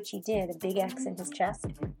 which he did, a big X in his chest.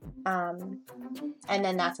 And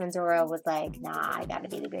then that's when Zoro was like, nah, I got to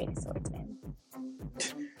be the greatest swordsman.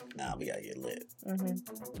 Nah, we got to get lit. Mm-hmm.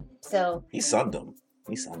 So He sunned him.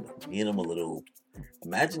 He hit him a little.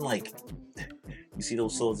 Imagine, like, you see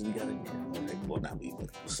those swords we got in there? Like, well, not we,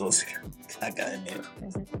 but the swords I got in there.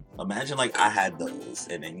 mm-hmm. Imagine, like, I had those,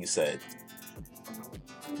 and then you said,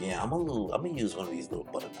 yeah, I'm gonna use one of these little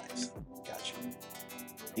butter knives. Got you.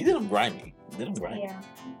 You did them grimy. Yeah.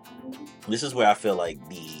 This is where I feel like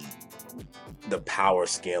the power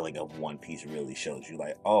scaling of One Piece really shows you,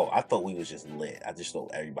 like, oh, I thought we was just lit. I just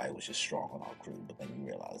thought everybody was just strong on our crew, but then you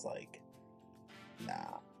realize, like,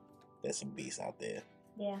 nah, there's some beasts out there.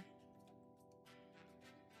 Yeah.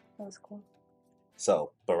 That was cool.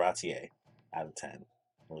 So, Baratier, out of 10,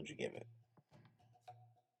 what would you give it?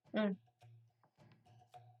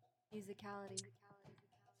 Musicality.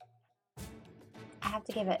 I have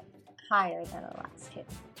to give it higher than the last two.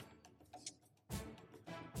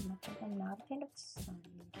 I'm not a fan of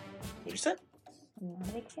Sanji. What you said? I'm not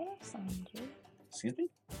a big fan of Sanji. Excuse me?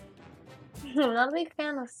 I'm not a big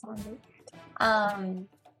fan of Sanji.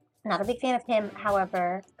 Not a big fan of him.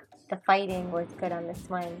 However, the fighting was good on this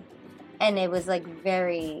one, and it was like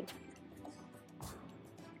very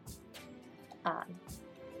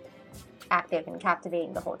active and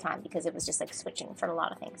captivating the whole time because it was just like switching from a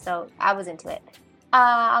lot of things. So I was into it.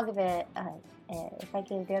 I'll give it. If I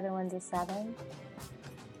gave the other ones a 7.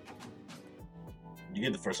 You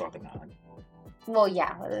get the first arc a 9. Well,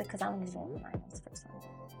 yeah, because I'm gonna give it 9 as the first one.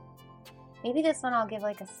 Maybe this one I'll give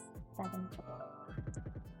like a 7.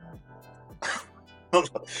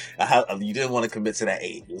 You didn't want to commit to that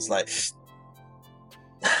 8. It was like 7.5.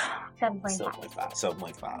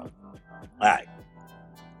 7.5. Alright.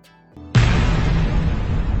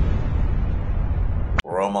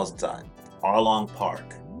 We're almost done. Arlong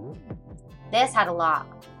Park. This had a lot.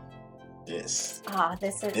 This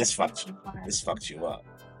fucked you. This fucked you up.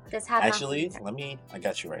 This had Actually, I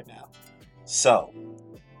got you right now. So,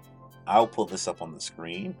 I'll pull this up on the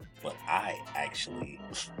screen, but I actually,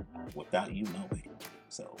 without you knowing,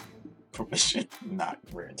 so permission not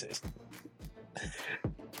granted.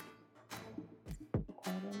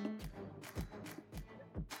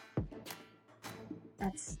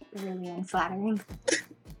 That's really unflattering.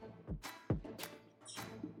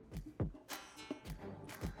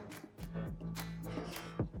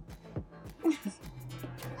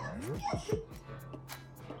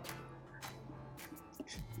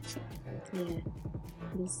 Yeah,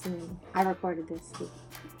 this scene. I recorded this too.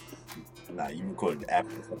 Nah, you recorded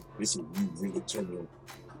after. This is you really turning.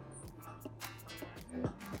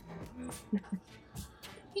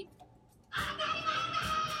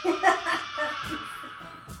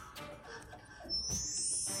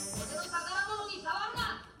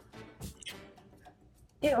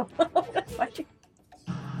 Ew.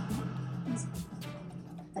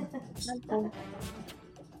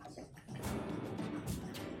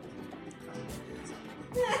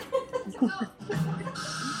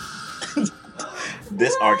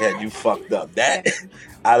 This arc had you fucked up. That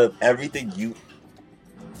out of every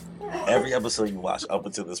episode you watched up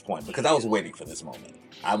until this point, because I was waiting for this moment.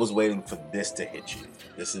 I was waiting for this to hit you.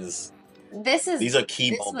 These are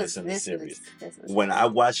key moments in the series. When I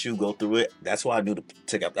watched you go through it, that's why I knew to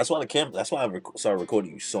take up. That's why I started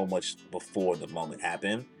recording you so much before the moment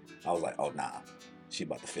happened. I was like, oh nah, she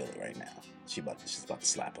about to feel it right now. She's about to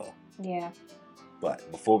slap her. Yeah.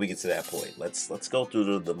 But before we get to that point, let's go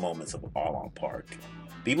through the moments of Arlong Park.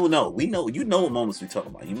 People know, you know what moments we talk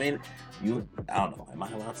about. I don't know. Am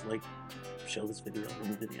I allowed to like show this video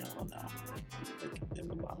in the video or no? Like in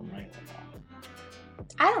the bottom right or no?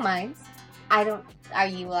 I don't mind. Are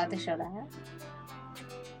you allowed to show that?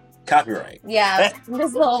 Copyright. Yeah, I'm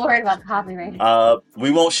just a little worried about copyright.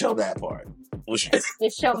 We won't show that part. We'll show...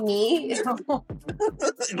 Just show me. You're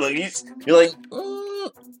like,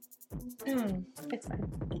 it's fine.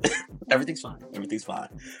 Everything's fine. Everything's fine.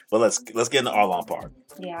 But let's get into Arlong Park.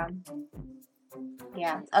 Yeah.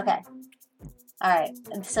 Yeah. Okay. All right.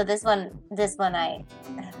 So this one, I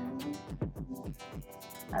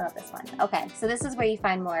love this one. Okay. So this is where you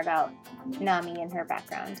find more about Nami and her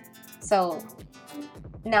background. So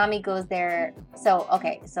Nami goes there. So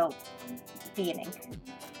beginning.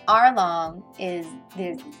 Arlong is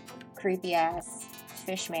this creepy ass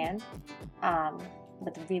fish man,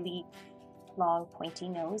 with a really long pointy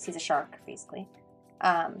nose. He's a shark, basically,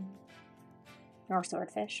 or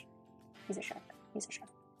swordfish. He's a shark.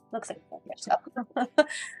 Looks like a swordfish.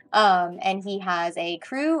 And he has a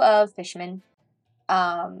crew of fishermen.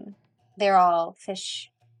 They're all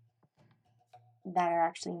fish that are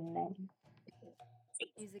actually men.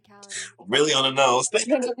 Really on the nose.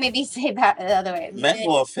 Maybe say that the other way. Men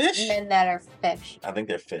or fish? Men that are fish. I think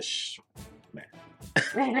they're fish.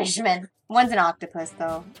 Fishmen. One's an octopus,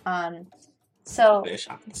 though. So fish.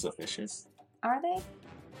 Octopus are fishes. Are they?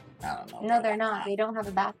 I don't know. No, they're not. They don't have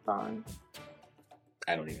a backbone.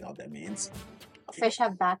 I don't even know what that means. Fish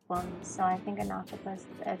have backbones, so I think an octopus.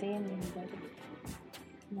 Are they immune?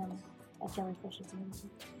 No, a jellyfish is immune.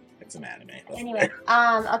 It's an anime. Anyway,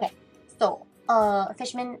 okay. So,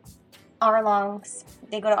 fishermen, Arlong,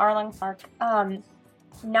 they go to Arlong Park.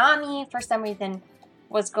 Nami, for some reason,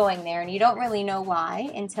 was going there, and you don't really know why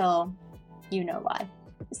until you know why.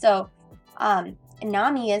 So,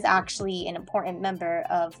 Nami is actually an important member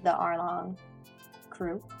of the Arlong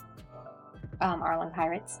crew, Arlong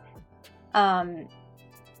pirates. And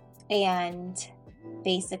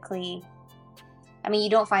basically, I mean, you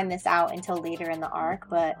don't find this out until later in the arc,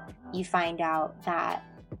 but you find out that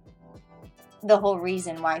the whole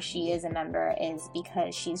reason why she is a member is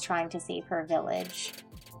because she's trying to save her village.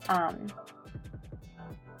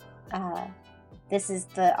 This is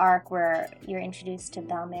the arc where you're introduced to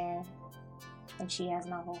Belmare, and she has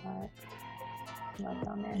novel heart.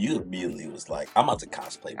 You immediately was like, I'm about to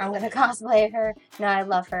cosplay her. I'm gonna cosplay her. No, I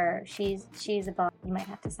love her. She's a bomb. You might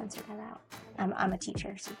have to censor that out. I'm a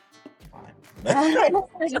teacher, so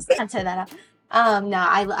just censor that out. No,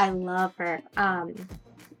 I love her.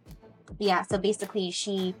 Yeah, so basically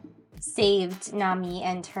she saved Nami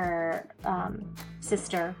and her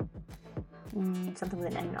sister. Something with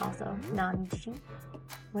an N also. Nanji?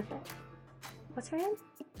 What's her name?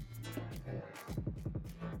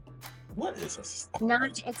 What is this?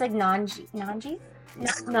 Nanji. It's like Nanji?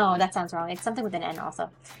 No, that sounds wrong. It's something with an N also.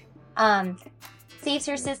 Saves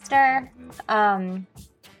her sister. But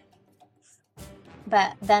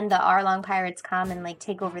then the Arlong pirates come and like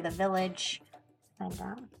take over the village. And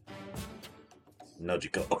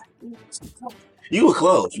Nojiko. You were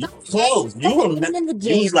close. You were close.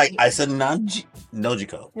 You was like, I said Nojiko.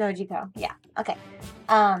 Nojiko, yeah. Okay.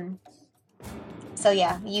 So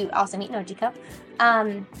yeah, you also meet Nojiko.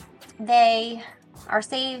 They are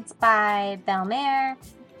saved by Belmare,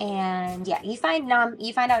 and yeah, you find out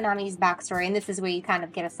Nami's backstory, and this is where you kind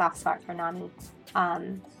of get a soft spot for Nami.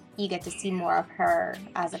 You get to see more of her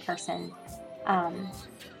as a person,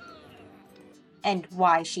 and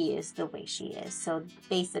why she is the way she is. So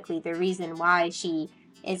basically, the reason why she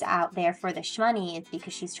is out there for the shmoney is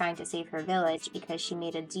because she's trying to save her village, because she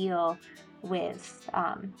made a deal with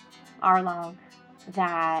Arlong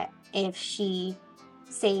that if she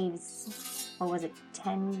saves, what was it,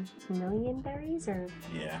 10 million berries? Or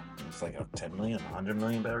yeah, it's like a 10 million, 100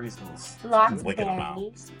 million berries. Lots of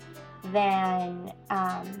berries. Then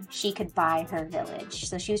she could buy her village.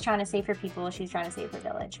 So she was trying to save her people. She was trying to save her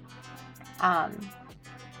village.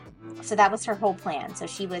 So that was her whole plan. So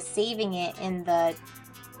she was saving it in the,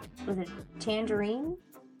 was it tangerine?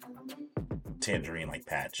 Tangerine like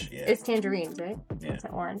patch, yeah. It's tangerines, right? Yeah. It's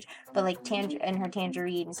an orange. But like in her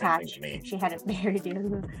tangerine Same patch, thing to me. she had it buried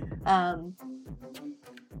in.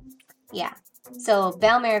 Yeah. So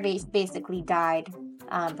Belmare basically died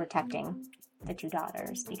protecting the two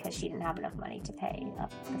daughters because she didn't have enough money to pay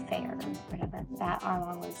up the fare or whatever that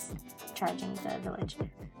Arlong was charging the village.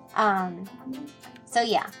 So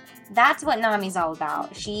yeah, that's what Nami's all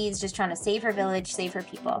about. She's just trying to save her village, save her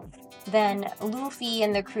people. Then Luffy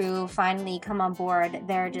and the crew finally come on board.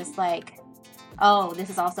 They're just like, oh, this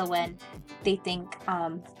is also when they think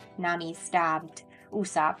Nami stabbed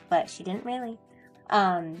Usopp, but she didn't really.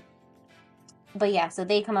 But yeah, so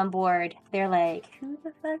they come on board. They're like, "Who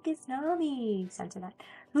the fuck is Nami?" Censor that.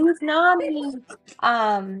 Who's Nami?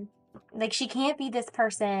 Like she can't be this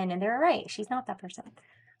person, and they're right. She's not that person.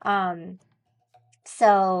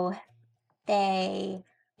 So they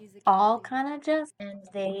all kind of just and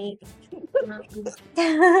they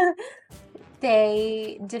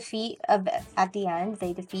they defeat at the end.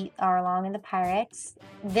 They defeat Arlong and the pirates.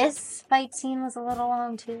 This fight scene was a little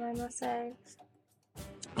long too, I must say.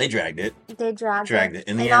 They dragged it. They dragged it.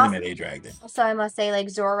 In the And anime. They dragged it. So I must say, like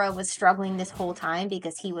Zoro was struggling this whole time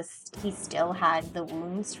because he still had the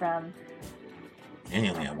wounds from. And he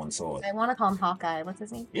only had one sword. I want to call him Hawkeye. What's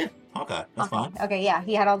his name? Yeah, Hawkeye. That's fine. Okay, yeah,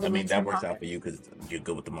 he had all the. I mean, wounds that from works Hawkeye. out for you because you're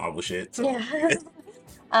good with the Marvel shit. So. Yeah.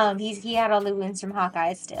 He had all the wounds from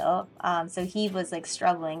Hawkeye still. So he was like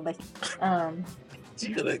struggling, but I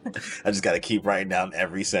just gotta keep writing down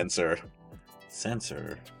every censor.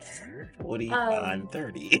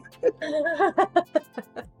 4930.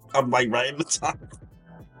 I'm like right in the top.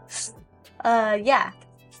 Yeah.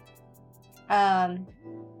 Trying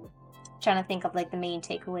to think of like the main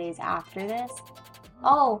takeaways after this.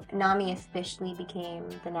 Oh, Nami officially became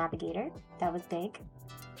the navigator. That was big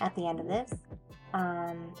at the end of this.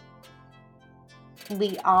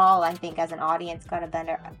 We all, I think, as an audience, got a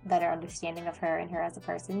better understanding of her and her as a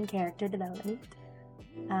person, character development.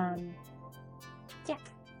 Yeah.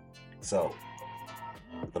 So,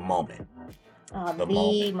 the moment.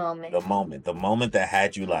 The moment that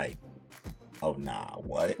had you like, oh nah,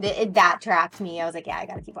 what? That tracked me. I was like, yeah, I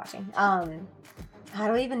gotta keep watching. How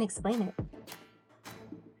do I even explain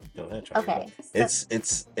it? Okay.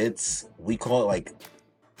 It's we call it like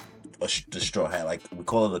the straw hat, like we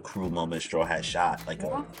call it the crew moment straw hat shot. Like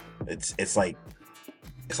it's like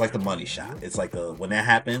the money shot. It's like when that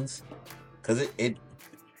happens, because it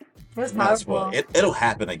was powerful. It'll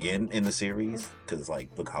happen again in the series because like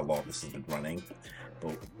look how long this has been running.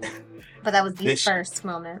 But that was the first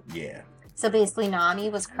moment. Yeah. So basically, Nami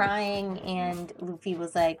was crying, and Luffy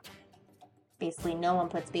was like, basically, no one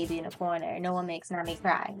puts baby in a corner. No one makes Nami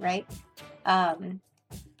cry, right?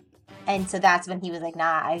 And so that's when he was like,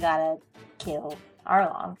 nah, I gotta kill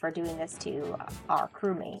Arlong for doing this to our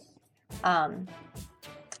crewmate. And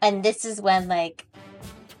this is when, like,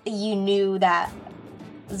 you knew that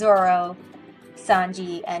Zoro,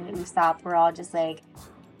 Sanji, and Usopp were all just, like,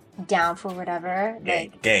 down for whatever.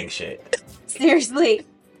 Gang shit. Seriously.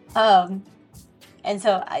 And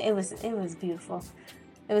so it was beautiful.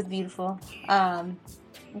 It was beautiful.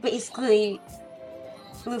 Basically,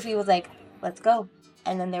 Luffy was like, let's go.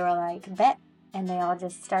 And then they were like, bet. And they all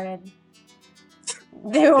just started.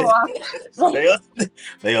 They were walking.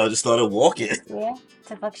 they all just started walking. Yeah,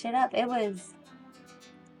 to fuck shit up. It was.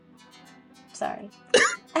 Sorry.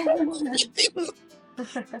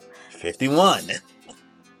 51.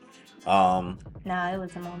 Nah, it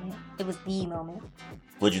was a moment. It was the moment.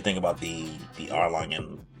 What'd you think about the Arlong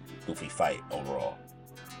and Luffy fight overall?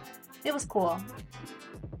 It was cool.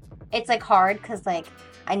 It's like hard because like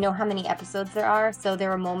I know how many episodes there are, so there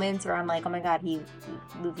were moments where I'm like, oh my god,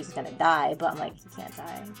 Luffy's gonna die, but I'm like, he can't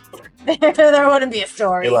die. There wouldn't be a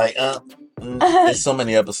story. You're like, there's so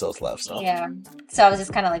many episodes left. So. Yeah. So I was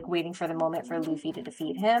just kind of like waiting for the moment for Luffy to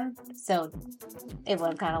defeat him. So it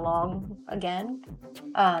went kind of long again.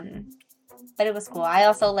 But it was cool. I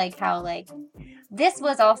also like how like this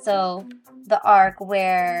was also the arc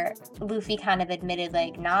where Luffy kind of admitted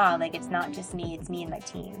like, nah, like it's not just me, it's me and my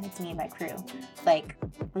team, it's me and my crew. Like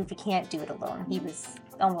Luffy can't do it alone. He was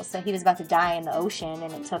about to die in the ocean,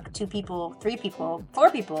 and it took 2 people, 3 people,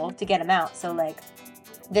 4 people to get him out. So like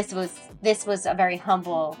this was a very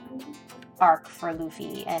humble arc for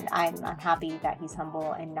Luffy, and I'm happy that he's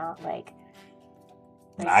humble and not like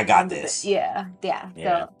I got this. Yeah.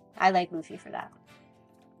 So I like Luffy for that.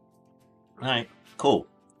 All right, cool.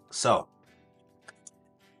 So,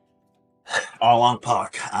 Arlong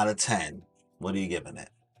Park out of 10. What are you giving it?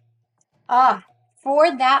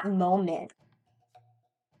 For that moment,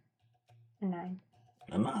 9.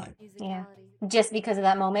 A 9. Yeah, just because of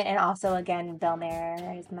that moment, and also again,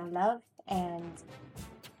 Belmare is my love, and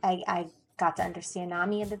I got to understand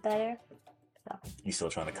Nami a bit better. So. You still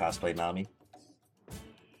trying to cosplay Nami?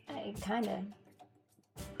 I kind of.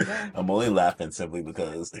 Yeah. I'm only laughing simply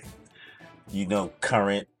because, you know,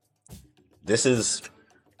 current. This is,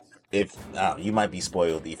 if you might be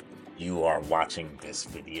spoiled if you are watching this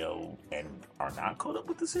video and are not caught up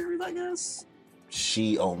with the series. I guess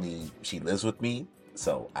she lives with me,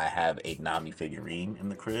 so I have a Nami figurine in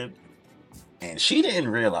the crib, and she didn't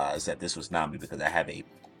realize that this was Nami because I have a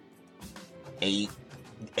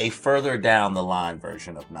a further down the line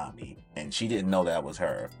version of Nami, and she didn't know that was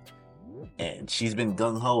her. And she's been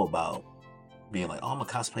gung ho about being like, "Oh, I'm gonna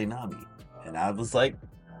cosplay Nami," and I was like,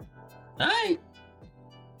 "All right,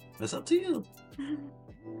 it's up to you.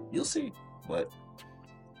 You'll see." But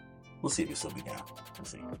we'll see if you still be down. We'll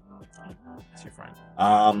see. That's your friend.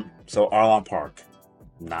 So Arlong Park,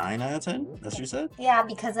 9 out of 10. That's what you said. Yeah,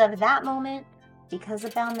 because of that moment, because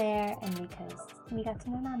of Belmare, and because we got to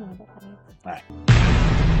know Nami a bit better. All right.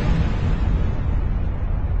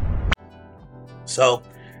 So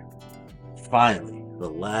finally, the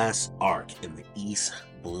last arc in the East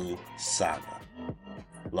Blue Saga,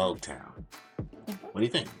 Logtown. What do you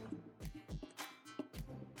think?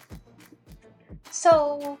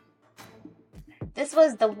 So, this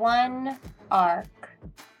was the one arc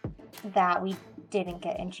that we didn't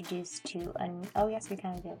get introduced to. Oh, yes, we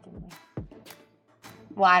kind of did, didn't we?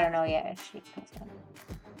 Well, I don't know yet if she comes down.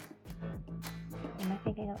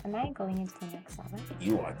 Am I going into the next saga?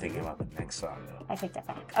 You are thinking about the next saga. I take that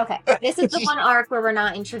back. Okay. This is the one arc where we're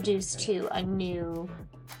not introduced to a new,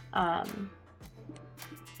 yeah,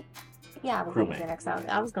 we're going to the next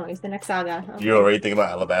saga. I was going to the next saga. Okay. You're already thinking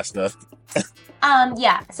about Alabasta.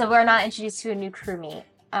 Yeah, so we're not introduced to a new crewmate.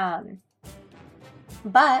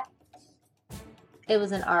 But it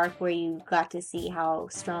was an arc where you got to see how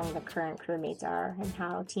strong the current crewmates are and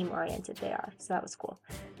how team-oriented they are. So that was cool.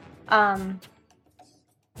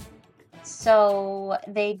 So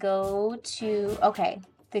they go to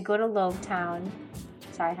Logtown.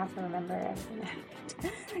 Sorry, I have to remember everything.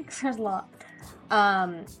 There's a lot.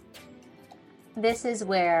 This is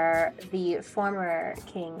where the former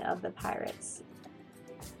king of the pirates,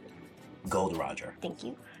 Gold Roger. Thank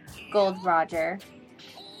you. Gold Roger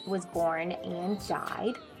was born and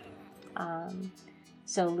died.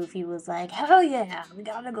 So Luffy was like, hell yeah, we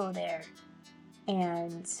gotta go there.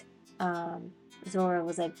 And Zoro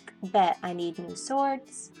was like, bet I need new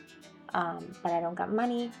swords, but I don't got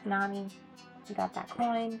money. Nami, you got that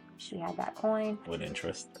coin. She had that coin. With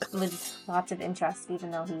interest. With lots of interest, even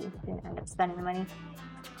though he didn't end up spending the money.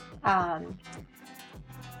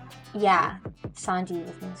 Yeah, Sanji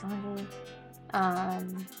was named Sanji.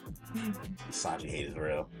 Sanji hate is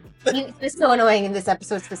real. He was so annoying in this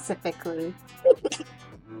episode specifically.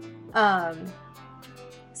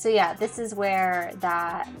 So yeah, this is where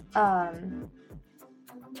that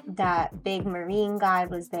big marine guy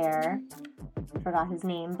was there. Forgot his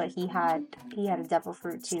name, but he had a devil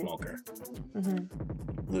fruit too. Smoker.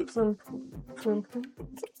 Mm-hmm. Plume.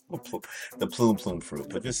 The plume fruit,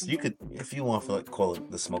 but just you could, if you want to call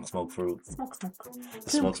it the smoke fruit.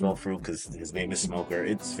 The smoke fruit, because his name is Smoker.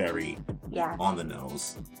 It's very on the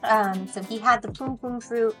nose. So he had the plume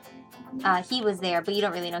fruit. He was there, but you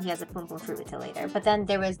don't really know he has a plume fruit until later. But then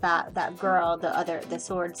there was that girl, the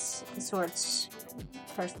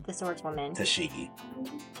swordswoman. Tashigi.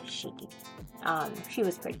 She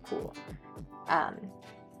was pretty cool.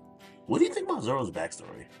 What do you think about Zoro's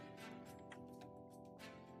backstory?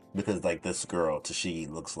 Because like this girl, Tashigi,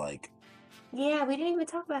 looks like. Yeah, we didn't even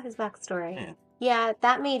talk about his backstory. Yeah. Yeah,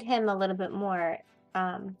 that made him a little bit more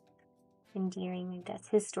endearing, I guess.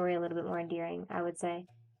 His story a little bit more endearing, I would say.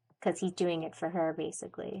 Because he's doing it for her,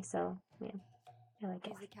 basically. So, yeah. I like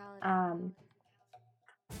it.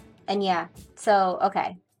 And yeah, so,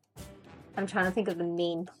 okay. I'm trying to think of the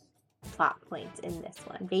main plot points in this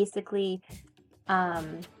one. Basically,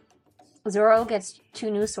 Zoro gets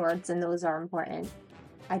 2 new swords, and those are important.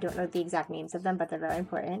 I don't know the exact names of them, but they're very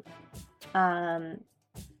important. A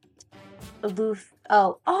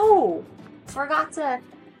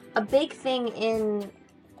big thing in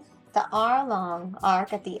the Arlong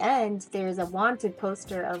arc at the end, there's a wanted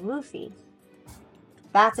poster of Luffy.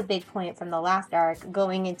 That's a big point from the last arc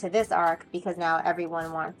going into this arc, because now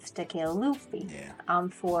everyone wants to kill Luffy. Yeah.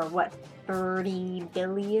 For what, 30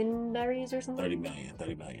 billion berries or something? 30 million.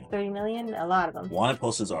 30 million? A lot of them. Wanted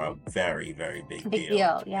posters are a very, very big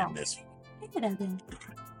deal. Yeah. In this.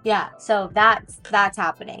 Yeah, so that's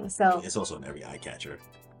happening. So it's also in every eye catcher.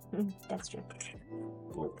 That's true.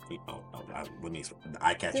 Let me. The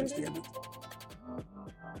eye catcher is the end.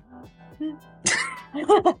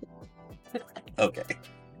 Okay.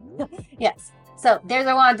 Yes. So there's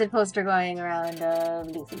a wanted poster going around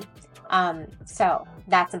of Luffy. So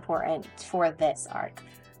that's important for this arc.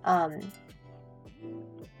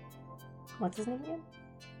 What's his name again?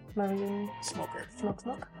 Marine Smoker.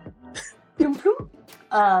 Smoke.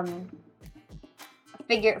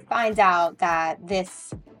 Finds out that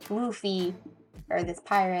this Luffy, or this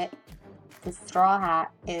pirate, this Straw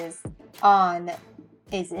Hat, is in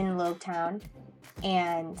Logtown,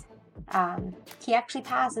 and He actually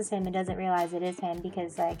passes him and doesn't realize it is him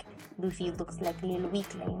because, like, Luffy looks like a little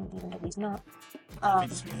weakling, even though he's not. He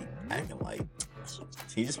just be acting like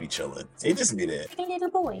he just be chilling. He just be there. A little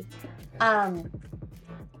boy.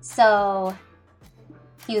 So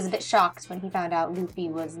he was a bit shocked when he found out Luffy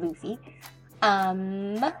was Luffy.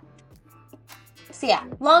 So yeah,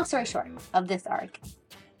 long story short of this arc.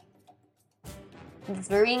 This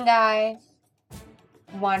Marine guy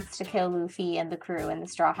wants to kill Luffy and the crew and the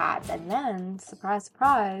Straw Hats, and then, surprise,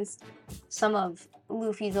 surprise, some of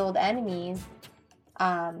Luffy's old enemies,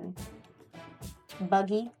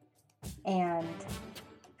 Buggy and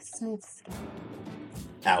Smooth Skin.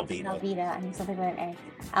 Alvida, I mean something with an A.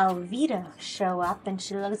 Alvida show up and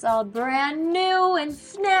she looks all brand new and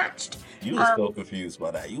snatched. You was so confused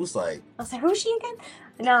by that. You was like, I was like, who's she again?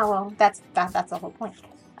 No, well, that's the whole point.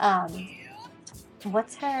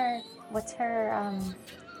 What's her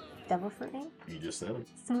devil fruit name? you just said it.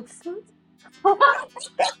 Smooth.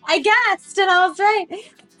 I guessed, and I was right.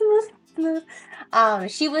 Smooth.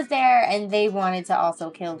 She was there, and they wanted to also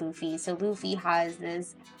kill Luffy. So Luffy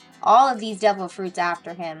has all of these devil fruits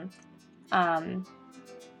after him.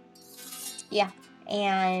 Yeah,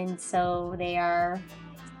 and so they are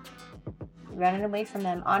running away from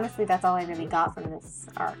them. Honestly, that's all I really got from this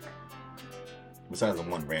arc. Besides the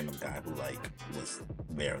one random guy who like was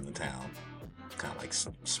there in the town, kind of like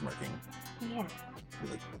smirking. Yeah.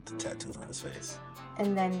 With the tattoos on his face.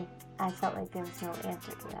 And then I felt like there was no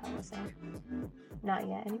answer to that, was there? Not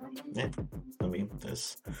yet, anyway. Yeah, I mean,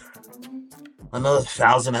 there's another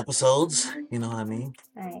 1,000 episodes. You know what I mean?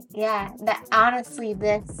 Right. Yeah. Honestly,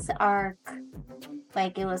 this arc,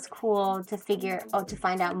 like, it was cool to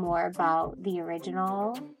find out more about the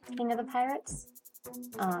original King of the Pirates.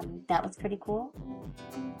 That was pretty cool.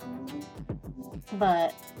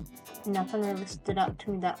 But nothing really stood out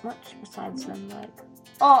to me that much besides them, like...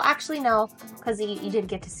 Oh, actually, no, because you did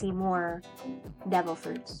get to see more devil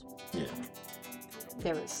fruits. Yeah.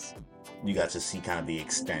 There was... You got to see kind of the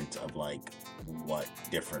extent of, like, what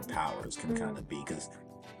different powers can kind of be, because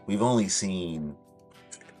we've only seen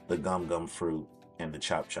the gum fruit and the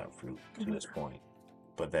chop fruit to this point.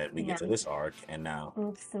 But that we get to this arc, and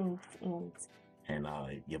now... And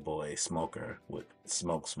your boy Smoker with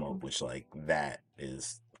Smoke, which, like, that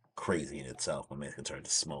is crazy in itself when it can turn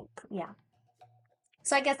to smoke. Yeah.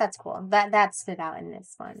 So I guess that's cool. That stood out in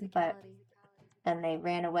this one. But then they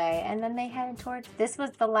ran away, and then they headed towards... This was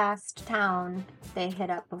the last town they hit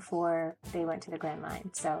up before they went to the Grand Line.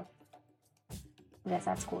 So I guess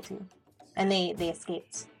that's cool, too. And they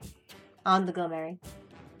escaped on the Gomeri,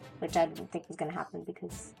 which I didn't think was going to happen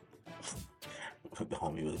because... The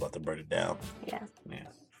homie was about to burn it down. Yeah.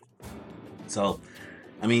 So,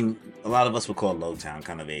 I mean, a lot of us would call Lowtown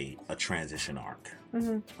kind of a transition arc.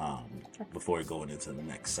 Before going into the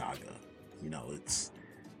next saga. You know, it's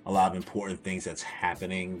a lot of important things that's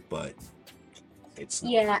happening, but it's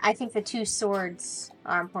not. Yeah, I think the two swords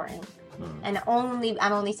are important. And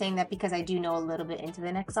I'm only saying that because I do know a little bit into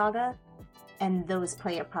the next saga, and those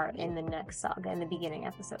play a part in the next saga, in the beginning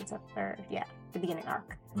episodes the beginning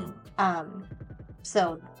arc.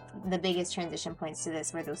 So the biggest transition points to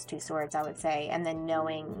this were those two swords, I would say, and then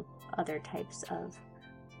knowing other types of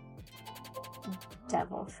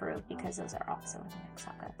devil fruit, because those are also in the next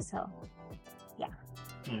saga. So yeah.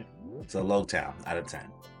 So Lowtown out of 10.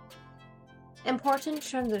 Important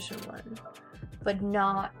transition one, but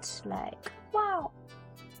not like wow.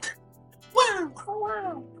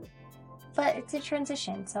 Wow. But it's a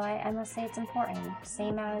transition, so I must say it's important.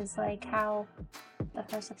 Same as like how the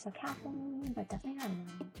first episode happened, but definitely not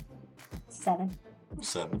 7.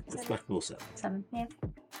 7. Respectable 7. 7, yeah.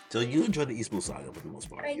 So you enjoyed the East Blue Saga for the most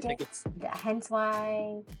part. I did. Hence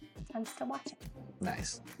why I'm still watching.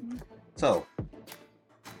 Nice. So,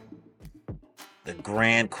 the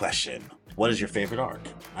grand question. What is your favorite arc?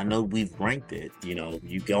 I know we've ranked it. You know,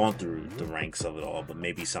 you've gone through the ranks of it all, but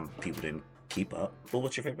maybe some people didn't keep up. But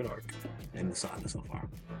what's your favorite arc in the saga so far?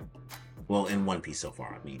 Well, in One Piece so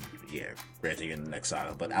far. I mean, yeah, granted you're in the next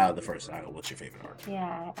saga, but out of the first saga, what's your favorite arc?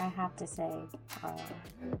 Yeah, I have to say.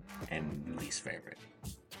 And least favorite?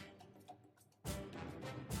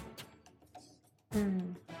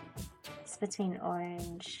 It's between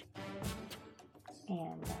Orange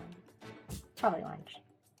and probably Orange.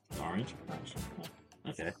 Orange? Orange, yeah.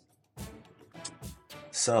 Okay.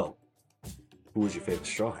 So, who was your favorite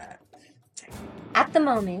Straw Hat? At the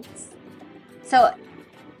moment, so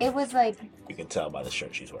it was like... You can tell by the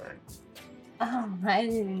shirt she's wearing. Oh,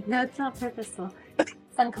 no, it's not purposeful. It's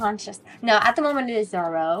unconscious. No, at the moment it is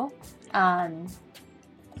Zoro.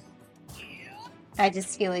 I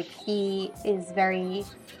just feel like he is very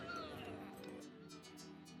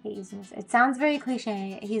hate using this. It sounds very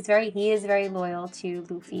cliche. He is very loyal to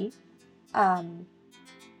Luffy.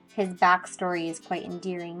 His backstory is quite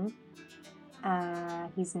endearing.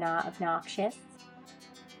 He's not obnoxious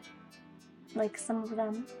like some of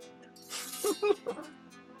them.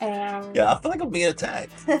 And Yeah, I feel like I'm being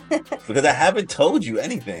attacked because I haven't told you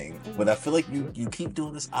anything, but I feel like you keep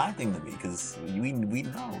doing this eye thing to me because we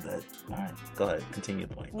know that. All right, go ahead, continue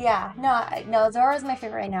the point. yeah, no, Zoro's my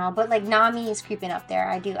favorite right now, but like Nami is creeping up there.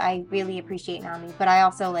 I really appreciate Nami, but I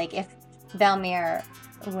also like if Belmere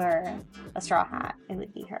were a Straw Hat, it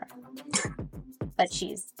would be her. But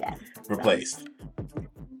she's dead. So. Replaced.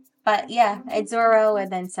 But yeah, it's Zoro,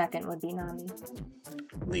 and then second would be Nami.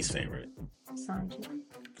 Least favorite. Sanji.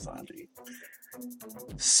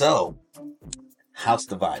 So, house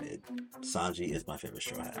divided. Sanji is my favorite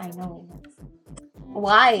Straw Hat. I know he is.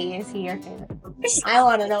 Why is he your favorite? I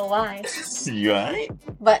want to know why. You alright?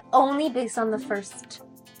 But only based on the first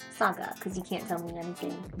saga, because you can't tell me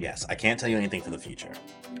anything. Yes, I can't tell you anything for the future.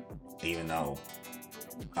 Even though,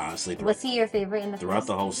 honestly, Was he your favorite in the throughout first?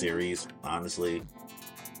 the whole series, honestly,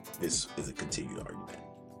 this is a continued argument.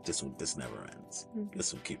 This never ends.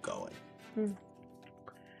 This will keep going.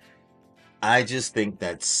 I just think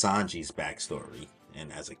that Sanji's backstory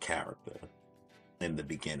and as a character in the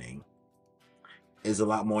beginning is a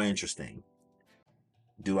lot more interesting.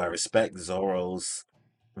 Do I respect Zoro's,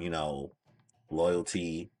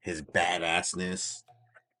 loyalty, his badassness?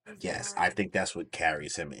 Yes, I think that's what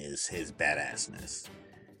carries him is his badassness.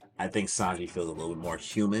 I think Sanji feels a little bit more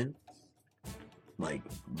human, like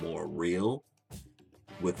more real,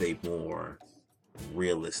 with a more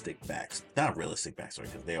realistic not realistic backstory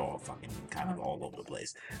because they're all fucking kind of all over the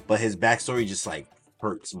place, but his backstory just like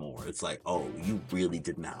hurts more. It's like, oh, you really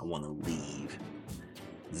did not want to leave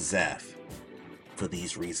Zeph for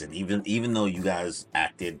these reasons, even though you guys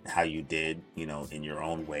acted how you did, in your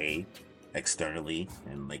own way externally,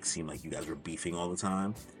 and like seemed like you guys were beefing all the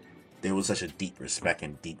time. There was such a deep respect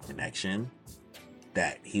and deep connection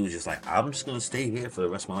that he was just like, I'm just gonna stay here for the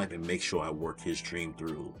rest of my life and make sure I work his dream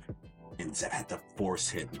through. And Zeph had to force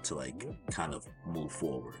him to like kind of move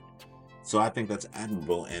forward. So I think that's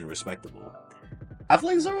admirable and respectable. I feel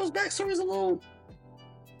like Zoro's backstory is a little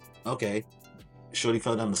okay. Shorty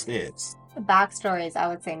fell down the stairs. The backstories, I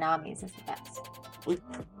would say Nami's is the best.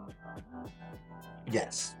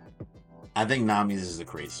 Yes. I think Nami's is the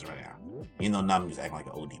craziest right now. Nami's acting like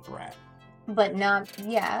an OD brat. But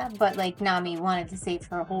like Nami wanted to save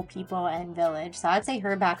her whole people and village. So I'd say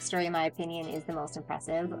her backstory, in my opinion, is the most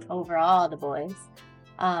impressive overall the boys.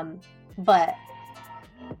 But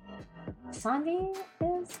Sanji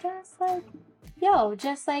is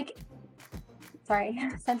just like, sorry,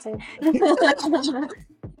 censored.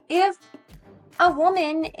 If a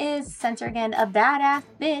woman is, censor again, a badass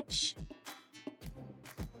bitch,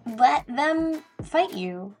 let them fight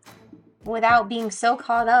you. Without being so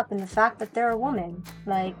caught up in the fact that they're a woman.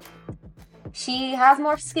 Like, she has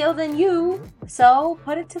more skill than you, so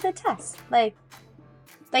put it to the test. Like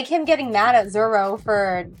him getting mad at Zoro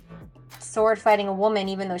for sword fighting a woman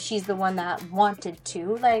even though she's the one that wanted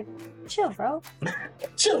to. Like, chill, bro.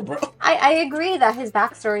 Chill, bro. I agree that his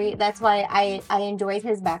backstory, that's why I enjoyed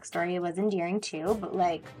his backstory. It was endearing too, but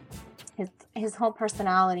like, his whole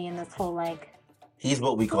personality and this whole like... He's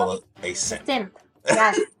what we call a simp. Simp,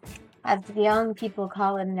 yes. As the young people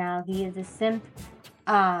call him now, he is a simp.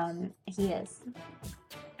 He is.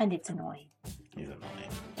 And it's annoying. He's annoying.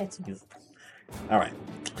 It's annoying. All right.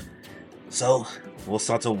 So, we'll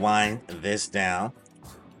start to wind this down.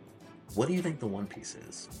 What do you think the One Piece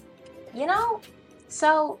is?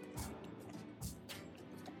 So...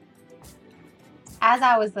 As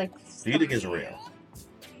I was like... Do you think it's real?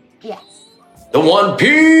 Yes. The One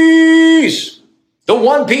Piece! The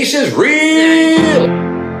One Piece is real!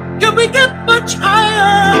 Can we get much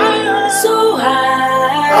higher? So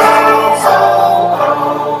high.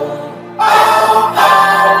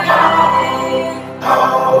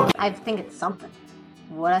 I think it's something.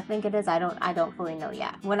 What I think it is, I don't fully know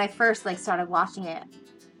yet. When I first started watching it,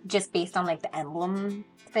 just based on the emblem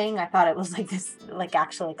thing, I thought it was this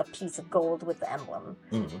actually a piece of gold with the emblem.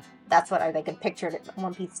 Mm-hmm. That's what I had pictured it,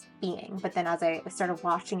 One Piece being. But then as I started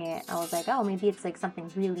watching it, I was like, oh, maybe it's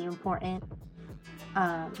something really important.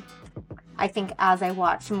 I think as I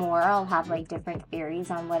watch more, I'll have different theories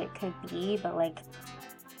on what it could be, but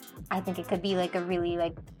I think it could be a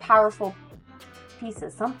really powerful piece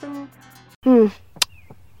of something.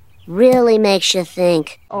 Really makes you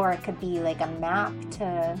think. Or it could be a map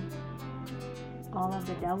to all of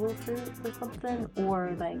the devil fruit or something,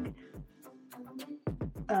 or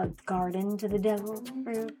a garden to the devil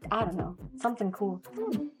fruit. I don't know, something cool.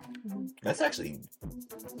 That's actually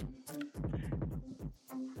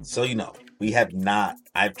So we have not.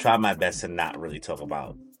 I've tried my best to not really talk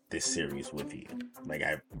about this series with you. Like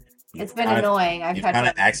it's been annoying. You've kind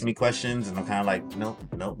of asked me questions, and I'm kind of like, nope.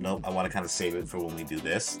 I want to kind of save it for when we do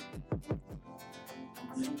this.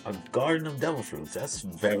 A garden of devil fruits. That's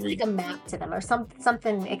very like a map to them, or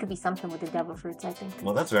something. It could be something with the devil fruits. I think.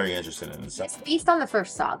 Well, that's very interesting in itself. It's based on the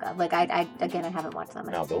first Saga. Like I haven't watched them.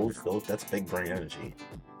 No, those that's big brain energy.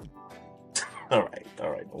 all right,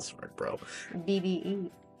 don't smirk, bro.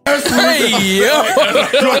 BBE. Hey,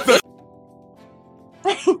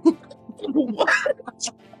 What?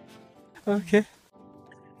 Okay.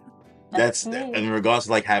 That's in regards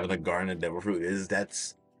to like having a garden of devil fruit.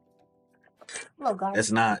 That's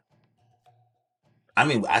not. I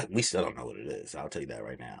mean, we still don't know what it is. I'll tell you that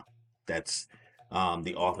right now. That's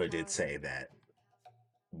the author did say that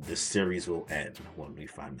the series will end when we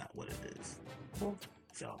find out what it is. Cool.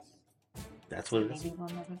 So that's what it is. Maybe we'll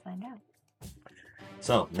never find out.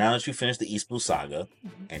 So now that you finished the East Blue Saga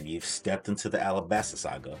and you've stepped into the Alabasta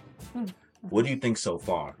Saga, what do you think so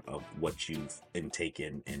far of what you've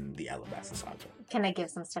intaken in the Alabasta Saga? Can I give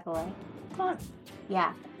some stuff away? Come on.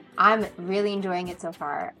 Yeah. I'm really enjoying it so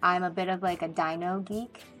far. I'm a bit of like a dino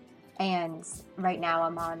geek, and right now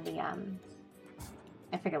I'm on the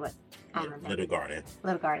I forget what Little Garden.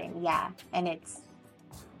 Little Garden, yeah. And it's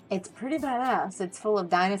pretty badass. It's full of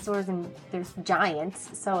dinosaurs and there's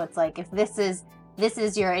giants. So it's like if this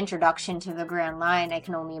is your introduction to the Grand Line, I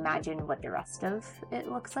can only imagine what the rest of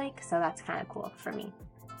it looks like. So that's kind of cool for me.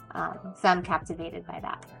 So I'm captivated by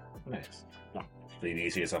that. Nice. Yeah. So you need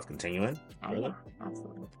to see yourself continuing? Really? Yeah,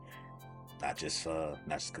 absolutely. Not just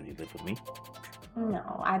because you live with me.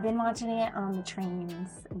 No, I've been watching it on the trains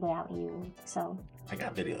without you, so. I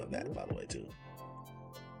got video of that, by the way, too.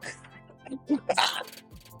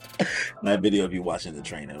 That video of you watching the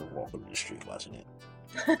train and walking the street watching it.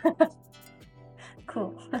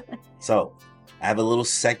 Cool. So, I have a little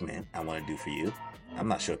segment I want to do for you. I'm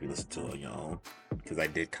not sure if you listen to it on your own, because I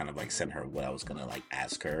did kind of like send her what I was gonna like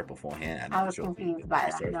ask her beforehand. I was confused by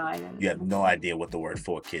that. No, I didn't. You have no idea what the word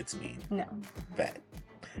 "for kids" mean. No. Bet.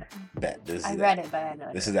 I read it, but I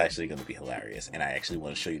know. This is actually gonna be hilarious, and I actually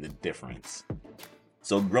want to show you the difference.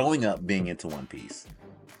 So, growing up being into One Piece,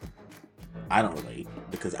 I don't relate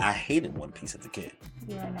because I hated One Piece as a kid.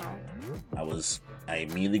 Yeah, no. I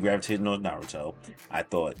immediately gravitated towards Naruto. I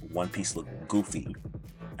thought One Piece looked goofy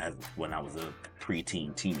when I was a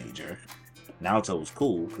preteen teenager. Naruto was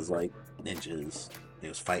cool because like ninjas, they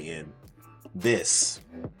was fighting. This,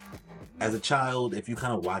 as a child, if you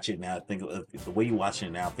kind of watch it now, think of the way you watch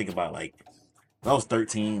it now. Think about like when I was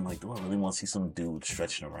 13. Like, do I really want to see some dude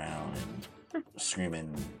stretching around and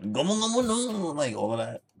screaming, like all of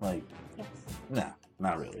that? Like, nah,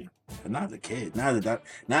 not really. But not as a kid.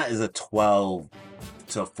 Not as a 12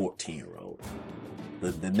 to 14-year-old.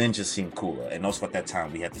 The ninjas seemed cooler, and also at that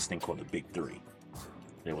time we had this thing called the Big Three.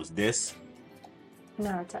 There was this,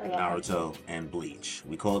 Naruto, and Bleach.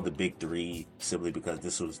 We call it the Big Three simply because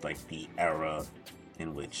this was like the era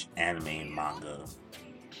in which anime and manga,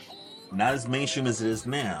 not as mainstream as it is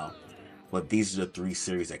now, but these are the three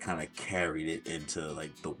series that kind of carried it into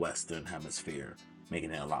like the Western hemisphere,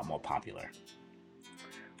 making it a lot more popular.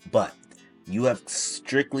 But you have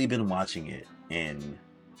strictly been watching it in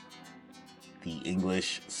the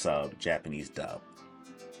English sub, Japanese dub.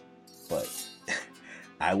 But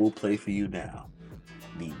I will play for you now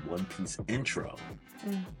the One Piece intro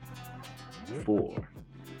for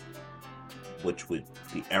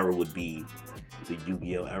the era would be the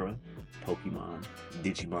Yu-Gi-Oh era, Pokemon,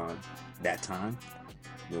 Digimon, that time.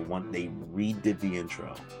 They redid the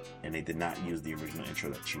intro and they did not use the original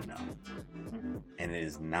intro that you know. And it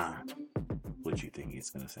is not what you think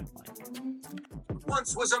it's going to sound like.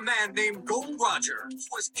 Once was a man named Gold Roger, who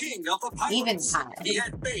was king of the pirates. Even time. He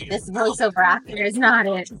had faith. This voiceover actor is not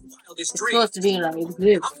it. It's supposed to be like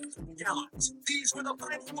this. These were the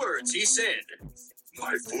final words he said.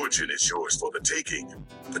 My fortune is yours for the taking,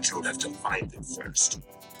 but you'll have to find it first.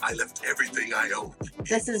 I left everything I owned.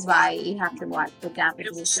 This is why you have to watch the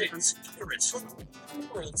Japanese. Six pirates from the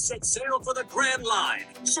world set sail for the Grand Line,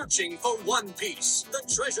 searching for One Piece, the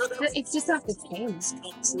treasure that It's just off the game.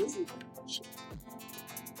 come true.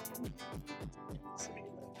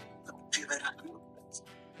 Don't give it up.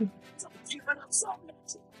 Don't give it up, son.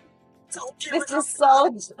 Don't give This it up. is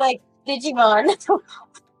so like Digimon.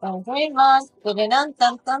 Digimon.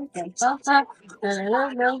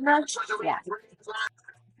 Yeah.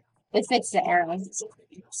 It fits the era.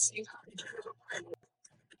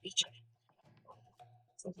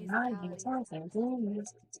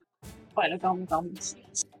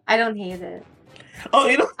 I don't hate it. Oh,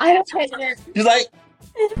 you know, I don't hate it. you like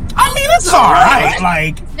I mean, it's alright.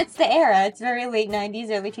 Like, It's the era. It's very late 90s,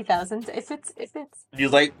 early 2000s. If it's You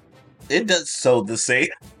like it does so the same.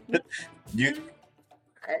 You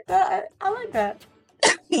I like that.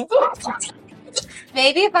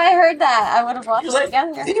 Maybe if I heard that, I would have watched He it was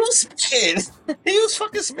together. he was spitting. He was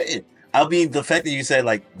fucking spitting. I mean, the fact that you said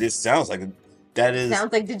like this sounds like that is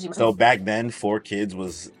Sounds like Digimon. so back then. 4Kids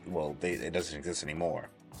was it doesn't exist anymore.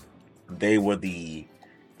 They were the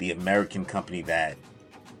American company that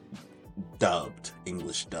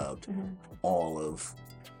English dubbed all of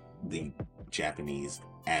the Japanese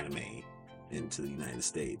anime into the United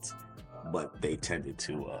States, but they tended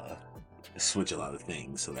to switch a lot of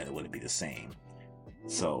things so that it wouldn't be the same.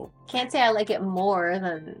 So Can't say I like it more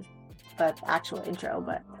than the actual intro,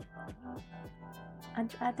 but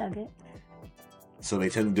I dug it. So they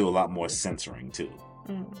tend to do a lot more censoring too,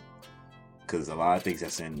 Mm. because a lot of things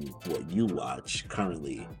that's in what you watch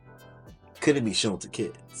currently couldn't be shown to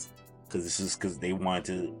kids, because they wanted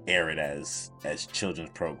to air it as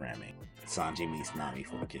children's programming. Sanji meets Nami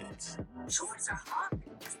for kids.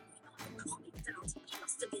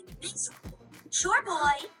 Sure,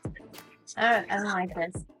 boy. I don't like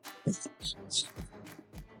this.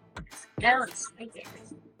 I don't like it.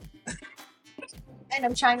 And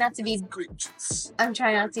I'm trying not to be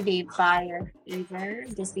biased either,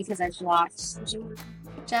 just because I've watched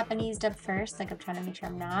Japanese dub first. Like, I'm trying to make sure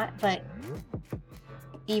I'm not. But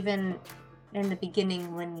even in the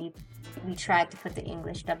beginning, when we tried to put the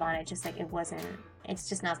English dub on, it just like it wasn't. It's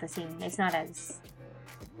just not the same. It's not as.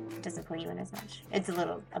 It doesn't pull you in as much. It's a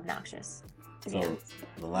little obnoxious. So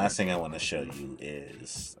the last thing I want to show you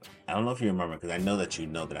is, I don't know if you remember, because I know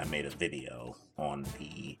that I made a video on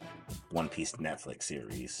the One Piece Netflix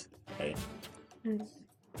series, right? Mm.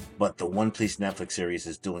 But the One Piece Netflix series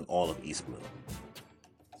is doing all of East Blue,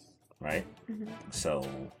 right? Mm-hmm. So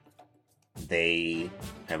they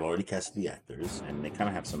have already casted the actors, and they kind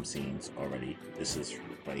of have some scenes already. This is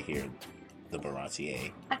right here, the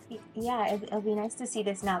Baratier. Yeah, it'll be nice to see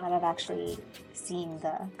this now that I've actually seen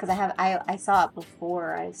because I saw it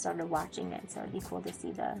before I started watching it, so it'd be cool to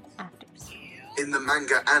see the actors. In the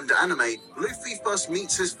manga and anime, Luffy first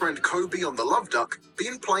meets his friend Kobe on the Love Duck,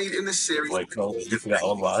 being played in this series. Like Kobe, you forgot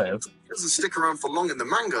all about him. Doesn't stick around for long in the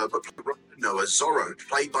manga, but Noah Zoro,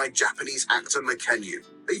 played by Japanese actor Makenyu.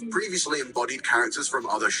 They've previously embodied characters from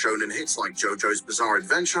other shonen hits like JoJo's Bizarre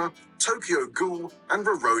Adventure, Tokyo Ghoul, and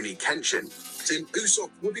Rurouni Kenshin. Tim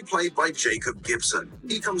Usopp will be played by Jacob Gibson.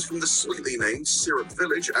 He comes from the sweetly named Syrup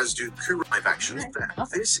Village, as do Kuro live action there.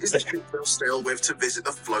 This is the ship they'll sail with to visit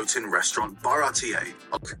the floating restaurant Baratier.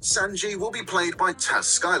 Sanji will be played by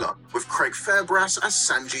Taz Skylar, with Craig Fairbrass as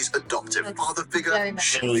Sanji's adoptive father figure.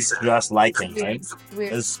 Really just like him, right?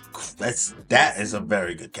 Weird. That is a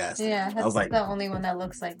very good cast. Yeah, that's I was like, the only one that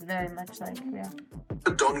looks like very much like, yeah.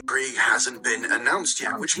 Don Krieg hasn't been announced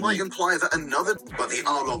yet, which might imply that but the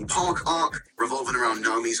Arlong Park arc, revolving around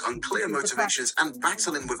Nami's unclear motivations and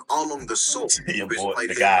battling with Arlong the Sword, Your who's boy, played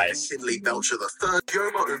the here guys. by Kinley Belcher III.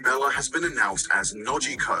 Yoma Umela has been announced as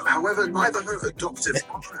Nojiko. However, neither her adoptive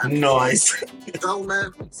father and Nice.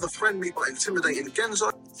 Velmer, the friendly but intimidating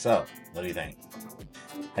Genzo. So, what do you think?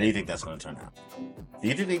 How do you think that's going to turn out? Do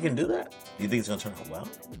you think they can do that? Do you think it's going to turn out well?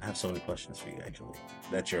 I have so many questions for you, actually,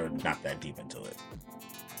 that you're not that deep into it.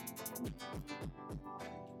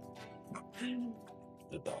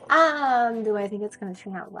 The dog. Do I think it's gonna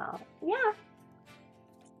turn out well? Yeah.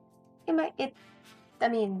 I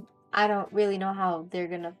mean, I don't really know how they're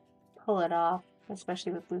gonna pull it off,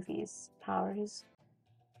 especially with Luffy's powers.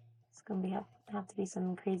 It's gonna have to be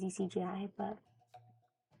some crazy CGI, but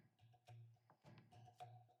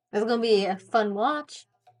it's gonna be a fun watch.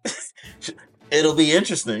 It'll be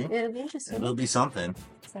interesting. It'll be interesting. It'll be something.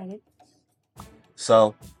 Excited.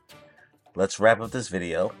 So, let's wrap up this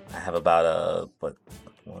video. I have about,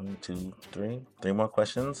 3 more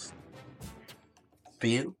questions for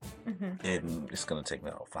you. Mm-hmm. And it's going to take me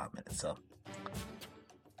about 5 minutes. So,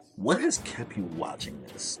 what has kept you watching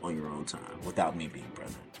this on your own time without me being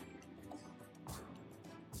present?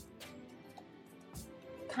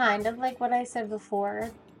 Kind of like what I said before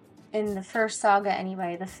in the first saga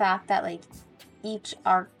anyway, the fact that like each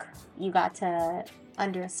arc you got to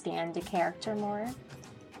understand the character more,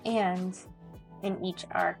 and in each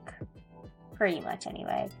arc, pretty much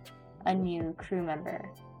anyway, a new crew member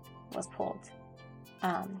was pulled.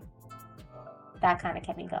 That kind of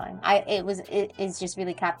kept me going. It is just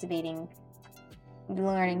really captivating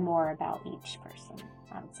learning more about each person,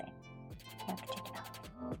 I would say.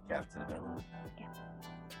 Captain Development. Yeah.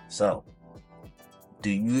 So, do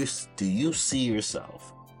you see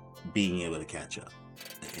yourself being able to catch up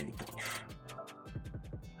at any point?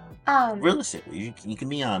 Realistically, you can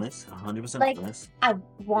be honest, 100% Like, honest. I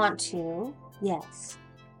want to, yes.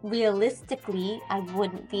 Realistically, I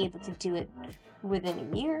wouldn't be able to do it within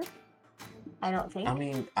a year. I don't think. I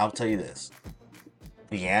mean, I'll tell you this.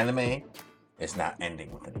 The anime is not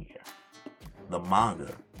ending within a year. The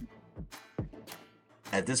manga,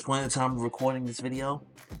 at this point in time of recording this video,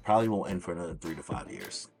 probably won't end for another 3 to 5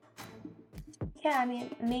 years. Yeah, I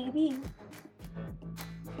mean, maybe.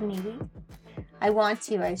 Maybe. I want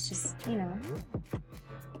to. It's just,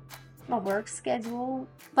 my work schedule.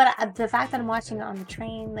 But the fact that I'm watching it on the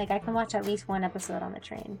train, like, I can watch at least one episode on the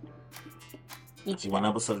train. Each One day.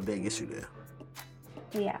 episode a day gets you there.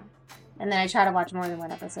 Yeah. And then I try to watch more than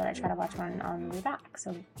one episode. I try to watch one on the way back.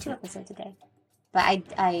 So 2 episodes a day. But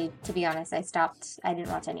I to be honest, I didn't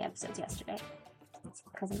watch any episodes yesterday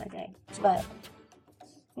because of my day. But,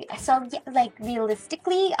 so, yeah, like,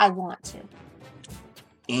 realistically, I want to.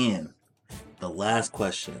 And the last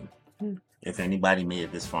question, if anybody made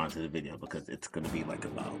it this far into the video, because it's going to be like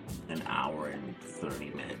about an hour and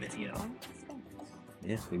 30-minute video.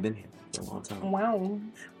 Yeah, we've been here for a long time.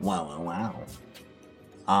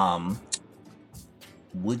 Wow.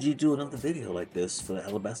 Would you do another video like this for the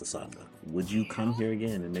Alabasta Saga? Would you come here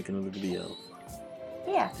again and make another video?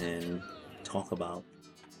 Yeah. And talk about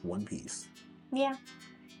One Piece? Yeah.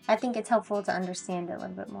 I think it's helpful to understand it a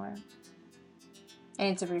little bit more. And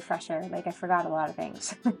it's a refresher. Like, I forgot a lot of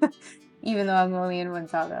things. Even though I'm only in one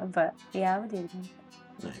saga. But, yeah, I would do it again.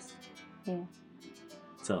 Nice. Yeah.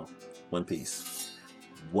 So, One Piece.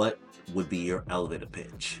 What would be your elevator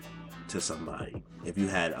pitch to somebody if you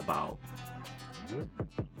had about,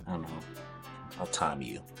 I don't know, I'll time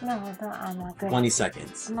you. No, I'm not good. 20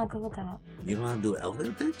 seconds. I'm not good with that. You don't have to do an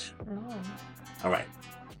elevator pitch? No. Alright.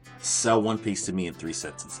 Sell One Piece to me in 3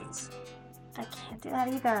 sentences. I can't do that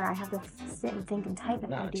either. I have to sit and think and type it.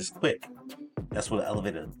 Nah, just quick. That's what an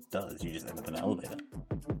elevator does. You just end up in an elevator.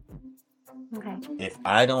 Okay. If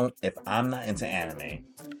I'm not into anime,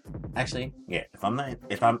 actually, yeah,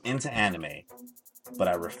 if I'm into anime, but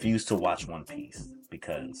I refuse to watch One Piece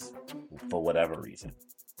because, for whatever reason,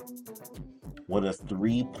 what are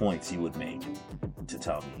 3 points you would make to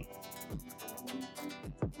tell me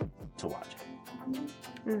to watch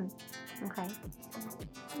it? Okay.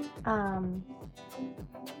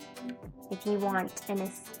 If you want an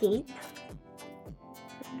escape,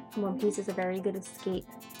 One Piece is a very good escape.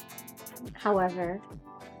 However,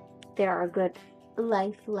 there are good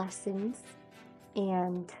life lessons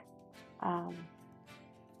and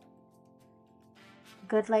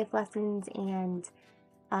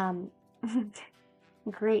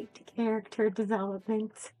great character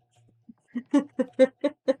development.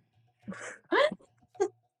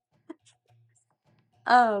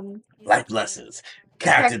 Life lessons,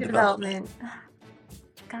 character development.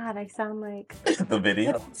 God, I sound like The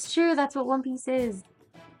video. It's true. That's what One Piece is.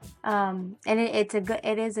 And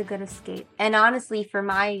it is a good escape. And honestly, for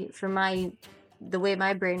the way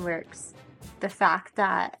my brain works, the fact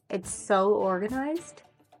that it's so organized,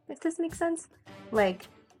 if this makes sense, like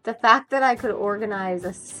the fact that I could organize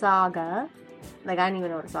a saga, like I didn't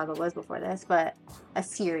even know what a saga was before this, but a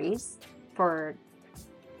series for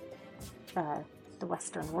the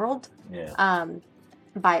Western world,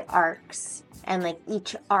 by arcs, and like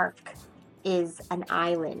each arc is an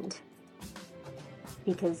island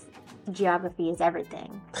because geography is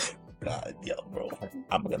everything. God, yo, bro,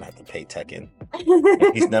 I'm gonna have to pay Tekken.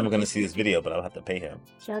 He's never gonna see this video, but I'll have to pay him.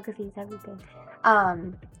 Geography is everything.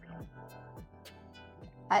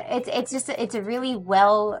 It's a really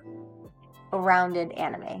well-rounded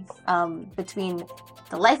anime. Between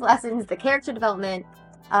the life lessons, the character development,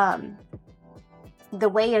 the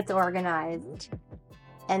way it's organized,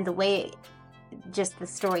 and the way just the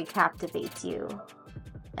story captivates you.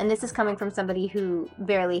 And this is coming from somebody who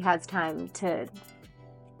barely has time to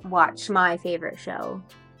watch my favorite show,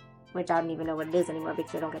 which I don't even know what it is anymore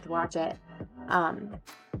because I don't get to watch it.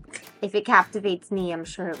 If it captivates me, I'm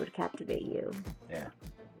sure it would captivate you. Yeah.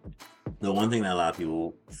 The one thing that a lot of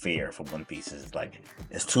people fear from One Piece is like,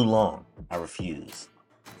 it's too long. I refuse.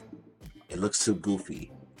 It looks too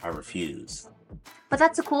goofy. I refuse. But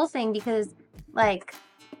that's a cool thing because, like,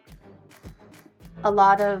 a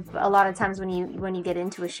lot of times when you get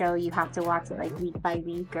into a show, you have to watch it like week by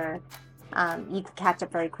week, or you can catch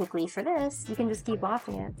up very quickly. For this, you can just keep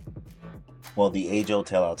watching it. Well, the age-old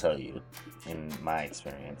tale I'll tell you, in my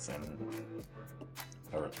experience,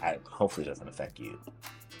 hopefully it doesn't affect you.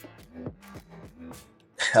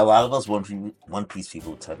 A lot of us One Piece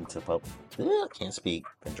people tend to can't speak.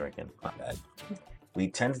 Been drinking. My bad. We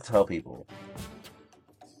tend to tell people,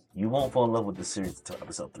 you won't fall in love with the series until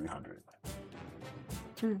episode 300.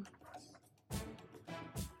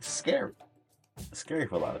 scary. It's scary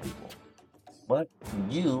for a lot of people. But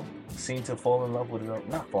you seem to fall in love with it.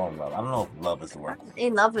 Not fall in love. I don't know if love is the word. I'm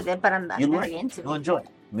in love with it, but I'm not very into You it. enjoy it.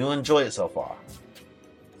 You enjoy it so far.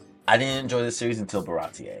 I didn't enjoy the series until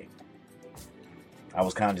Baratier. I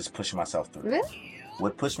was kind of just pushing myself through. Really?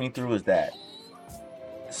 What pushed me through is that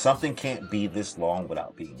something can't be this long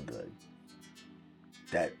without being good.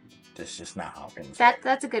 That's just not how things work.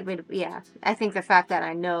 That's a good way to. Yeah, I think the fact that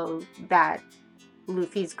I know that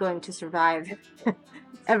Luffy's going to survive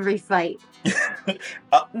every fight.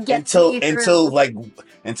 Until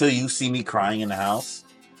you see me crying in the house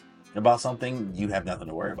about something, you have nothing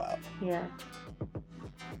to worry about. Yeah.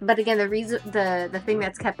 But again, the thing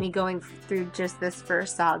that's kept me going through just this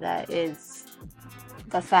first saga is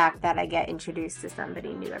the fact that I get introduced to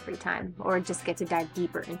somebody new every time, or just get to dive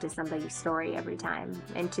deeper into somebody's story every time.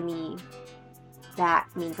 And to me, that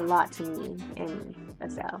means a lot to me in the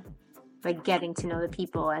show. Like getting to know the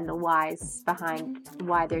people and the whys behind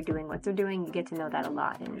why they're doing what they're doing. You get to know that a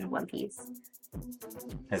lot in One Piece.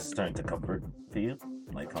 Has it turned to comfort for you?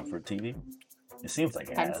 Like comfort TV? It seems like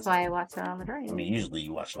it has. That's why I watch it all the time. I mean, usually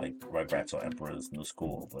you watch like Rugrats or Emperor's New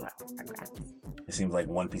School, but it seems like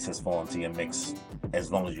One Piece has fallen to your mix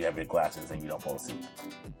as long as you have your glasses and you don't fall asleep.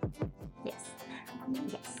 Yes.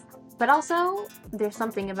 But also, there's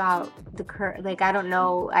something about like, I don't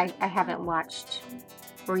know, I haven't watched,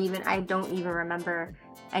 or even, I don't even remember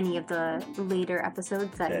any of the later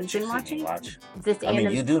episodes that you've been watching.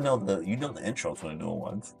 You do know the intro to the newer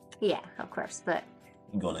ones. Yeah, of course, but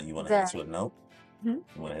you want to hit us with a note? Hmm?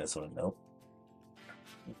 You want to hit us with a note?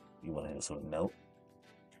 You want to hit us with a note?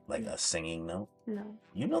 Like a singing note? No.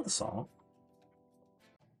 You know the song.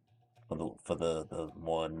 For the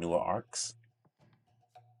more newer arcs.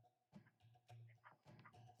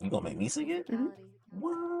 You gonna make me sing it? Mm-hmm.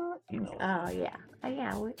 What? You know. Oh yeah.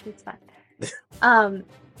 It's fine.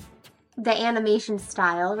 The animation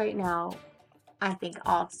style right now, I think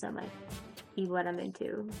also might be what I'm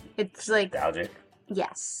into. It's like nostalgic.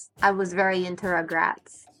 Yes, I was very into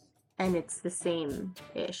Rugrats, and it's the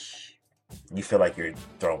same-ish. You feel like you're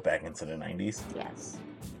thrown back into the 90s? Yes.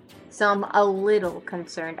 So I'm a little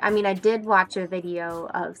concerned. I mean, I did watch a video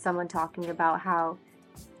of someone talking about how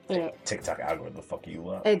TikTok algorithm fuck you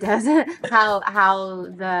up. It does. how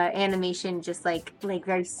the animation just like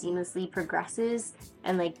very seamlessly progresses,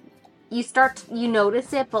 and like you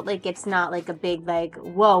notice it, but like it's not like a big like,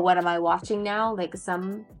 whoa, what am I watching now? Like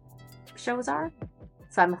some shows are.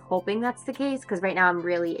 So I'm hoping that's the case, because right now I'm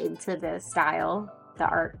really into the style,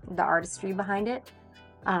 the artistry behind it.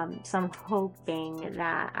 So I'm hoping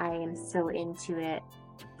that I am still into it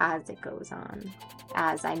as it goes on,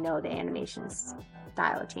 as I know the animation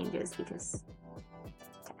style changes because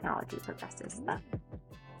technology progresses. But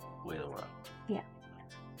yeah.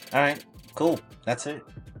 All right, cool. That's it.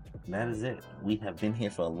 That is it. We have been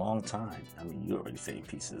here for a long time. I mean, you already saved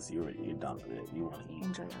pieces. You're done with it. You want to eat.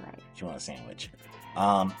 Enjoy your life. You want a sandwich.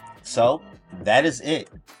 So that is it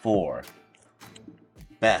for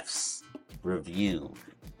Beth's review,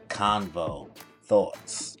 convo,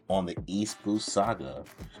 thoughts on the East Blue Saga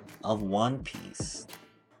of One Piece.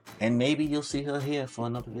 And maybe you'll see her here for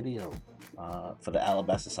another video for the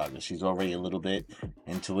Alabasta Saga. She's already a little bit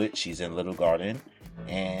into it. She's in Little Garden.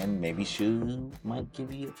 And maybe she might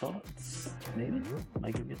give you your thoughts. Maybe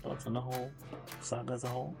might give you thoughts on the whole saga as a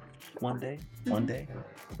whole. One day.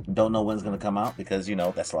 Don't know when it's gonna come out because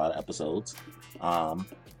that's a lot of episodes.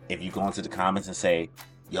 If you go into the comments and say,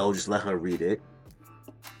 "Yo, just let her read it,"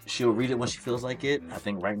 she'll read it when she feels like it. I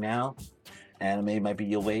think right now, anime might be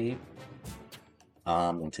your wave.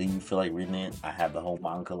 Until you feel like reading it, I have the whole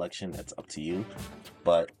manga collection. That's up to you,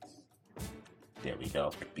 but. There we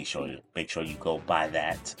go. Make sure you go buy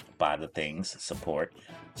the things. Support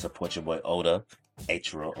your boy Oda,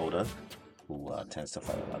 Eiichiro Oda, who tends to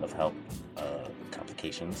find a lot of help,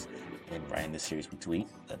 complications in writing this series we tweet.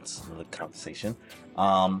 That's another conversation.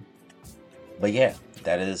 But yeah,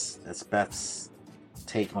 that's Beth's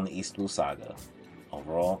take on the East Blue Saga.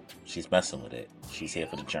 Overall, she's messing with it. She's here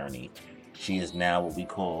for the journey. She is now what we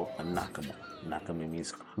call a Nakama. Nakama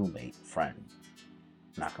means crewmate, friend.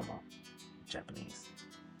 Nakama. Japanese.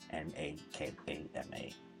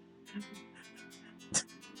 Nakama.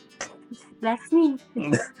 That's me.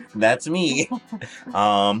 That's me.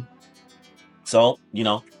 So,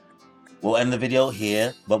 we'll end the video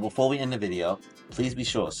here. But before we end the video, please be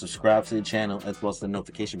sure to subscribe to the channel as well as the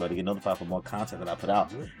notification bell to get notified for more content that I put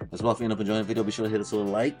out. As well, if you end up enjoying the video, be sure to hit us with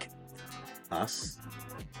a like. Us.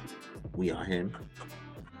 We are him.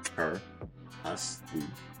 Her. Us.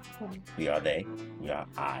 We are they. We are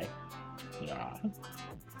I. Yeah.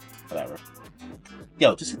 Whatever.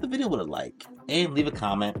 Yo, just hit the video with a like and leave a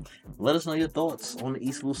comment. Let us know your thoughts on the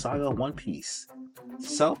East Blue Saga One Piece.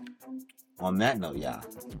 So, on that note, y'all,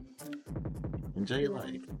 enjoy your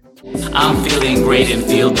life. I'm feeling great and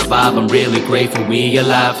feel the vibe. I'm really grateful we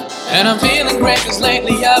alive. And I'm feeling great cause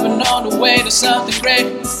lately I've been on the way to something great.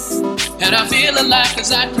 And I feel alive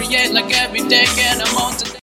cause I create like every day and I'm on today.